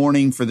this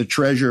morning for the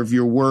treasure of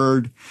your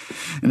word.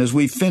 And as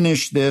we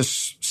finish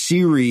this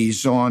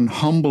series on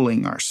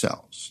humbling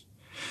ourselves,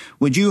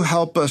 would you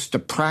help us to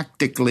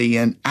practically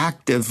and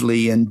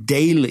actively and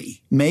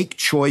daily make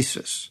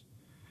choices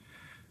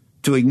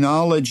to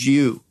acknowledge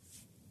you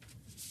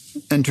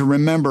and to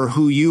remember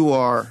who you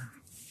are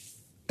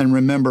and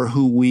remember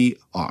who we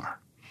are.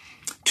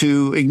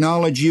 To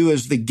acknowledge you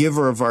as the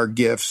giver of our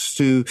gifts,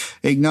 to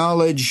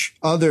acknowledge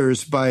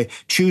others by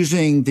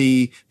choosing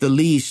the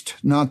least,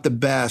 not the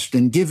best,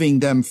 and giving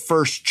them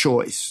first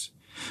choice,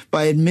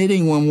 by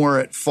admitting when we're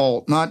at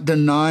fault, not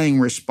denying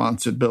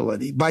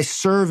responsibility, by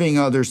serving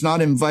others,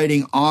 not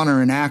inviting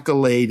honor and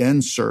accolade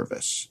and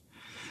service,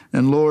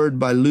 and Lord,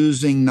 by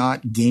losing,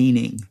 not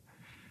gaining,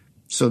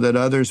 so that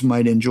others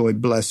might enjoy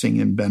blessing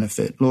and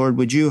benefit. Lord,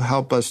 would you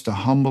help us to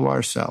humble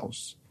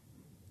ourselves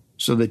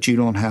so that you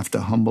don't have to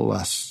humble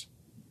us.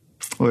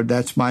 Lord,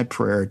 that's my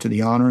prayer, to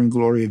the honor and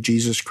glory of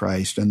Jesus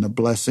Christ and the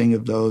blessing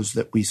of those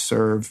that we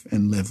serve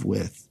and live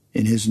with.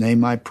 In his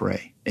name I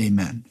pray.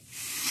 Amen.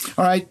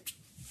 All right,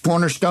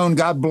 Cornerstone,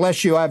 God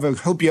bless you.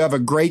 Hope you have a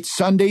great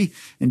Sunday.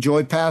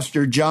 Enjoy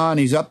Pastor John.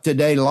 He's up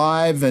today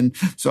live, and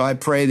so I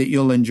pray that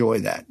you'll enjoy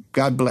that.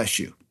 God bless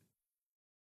you.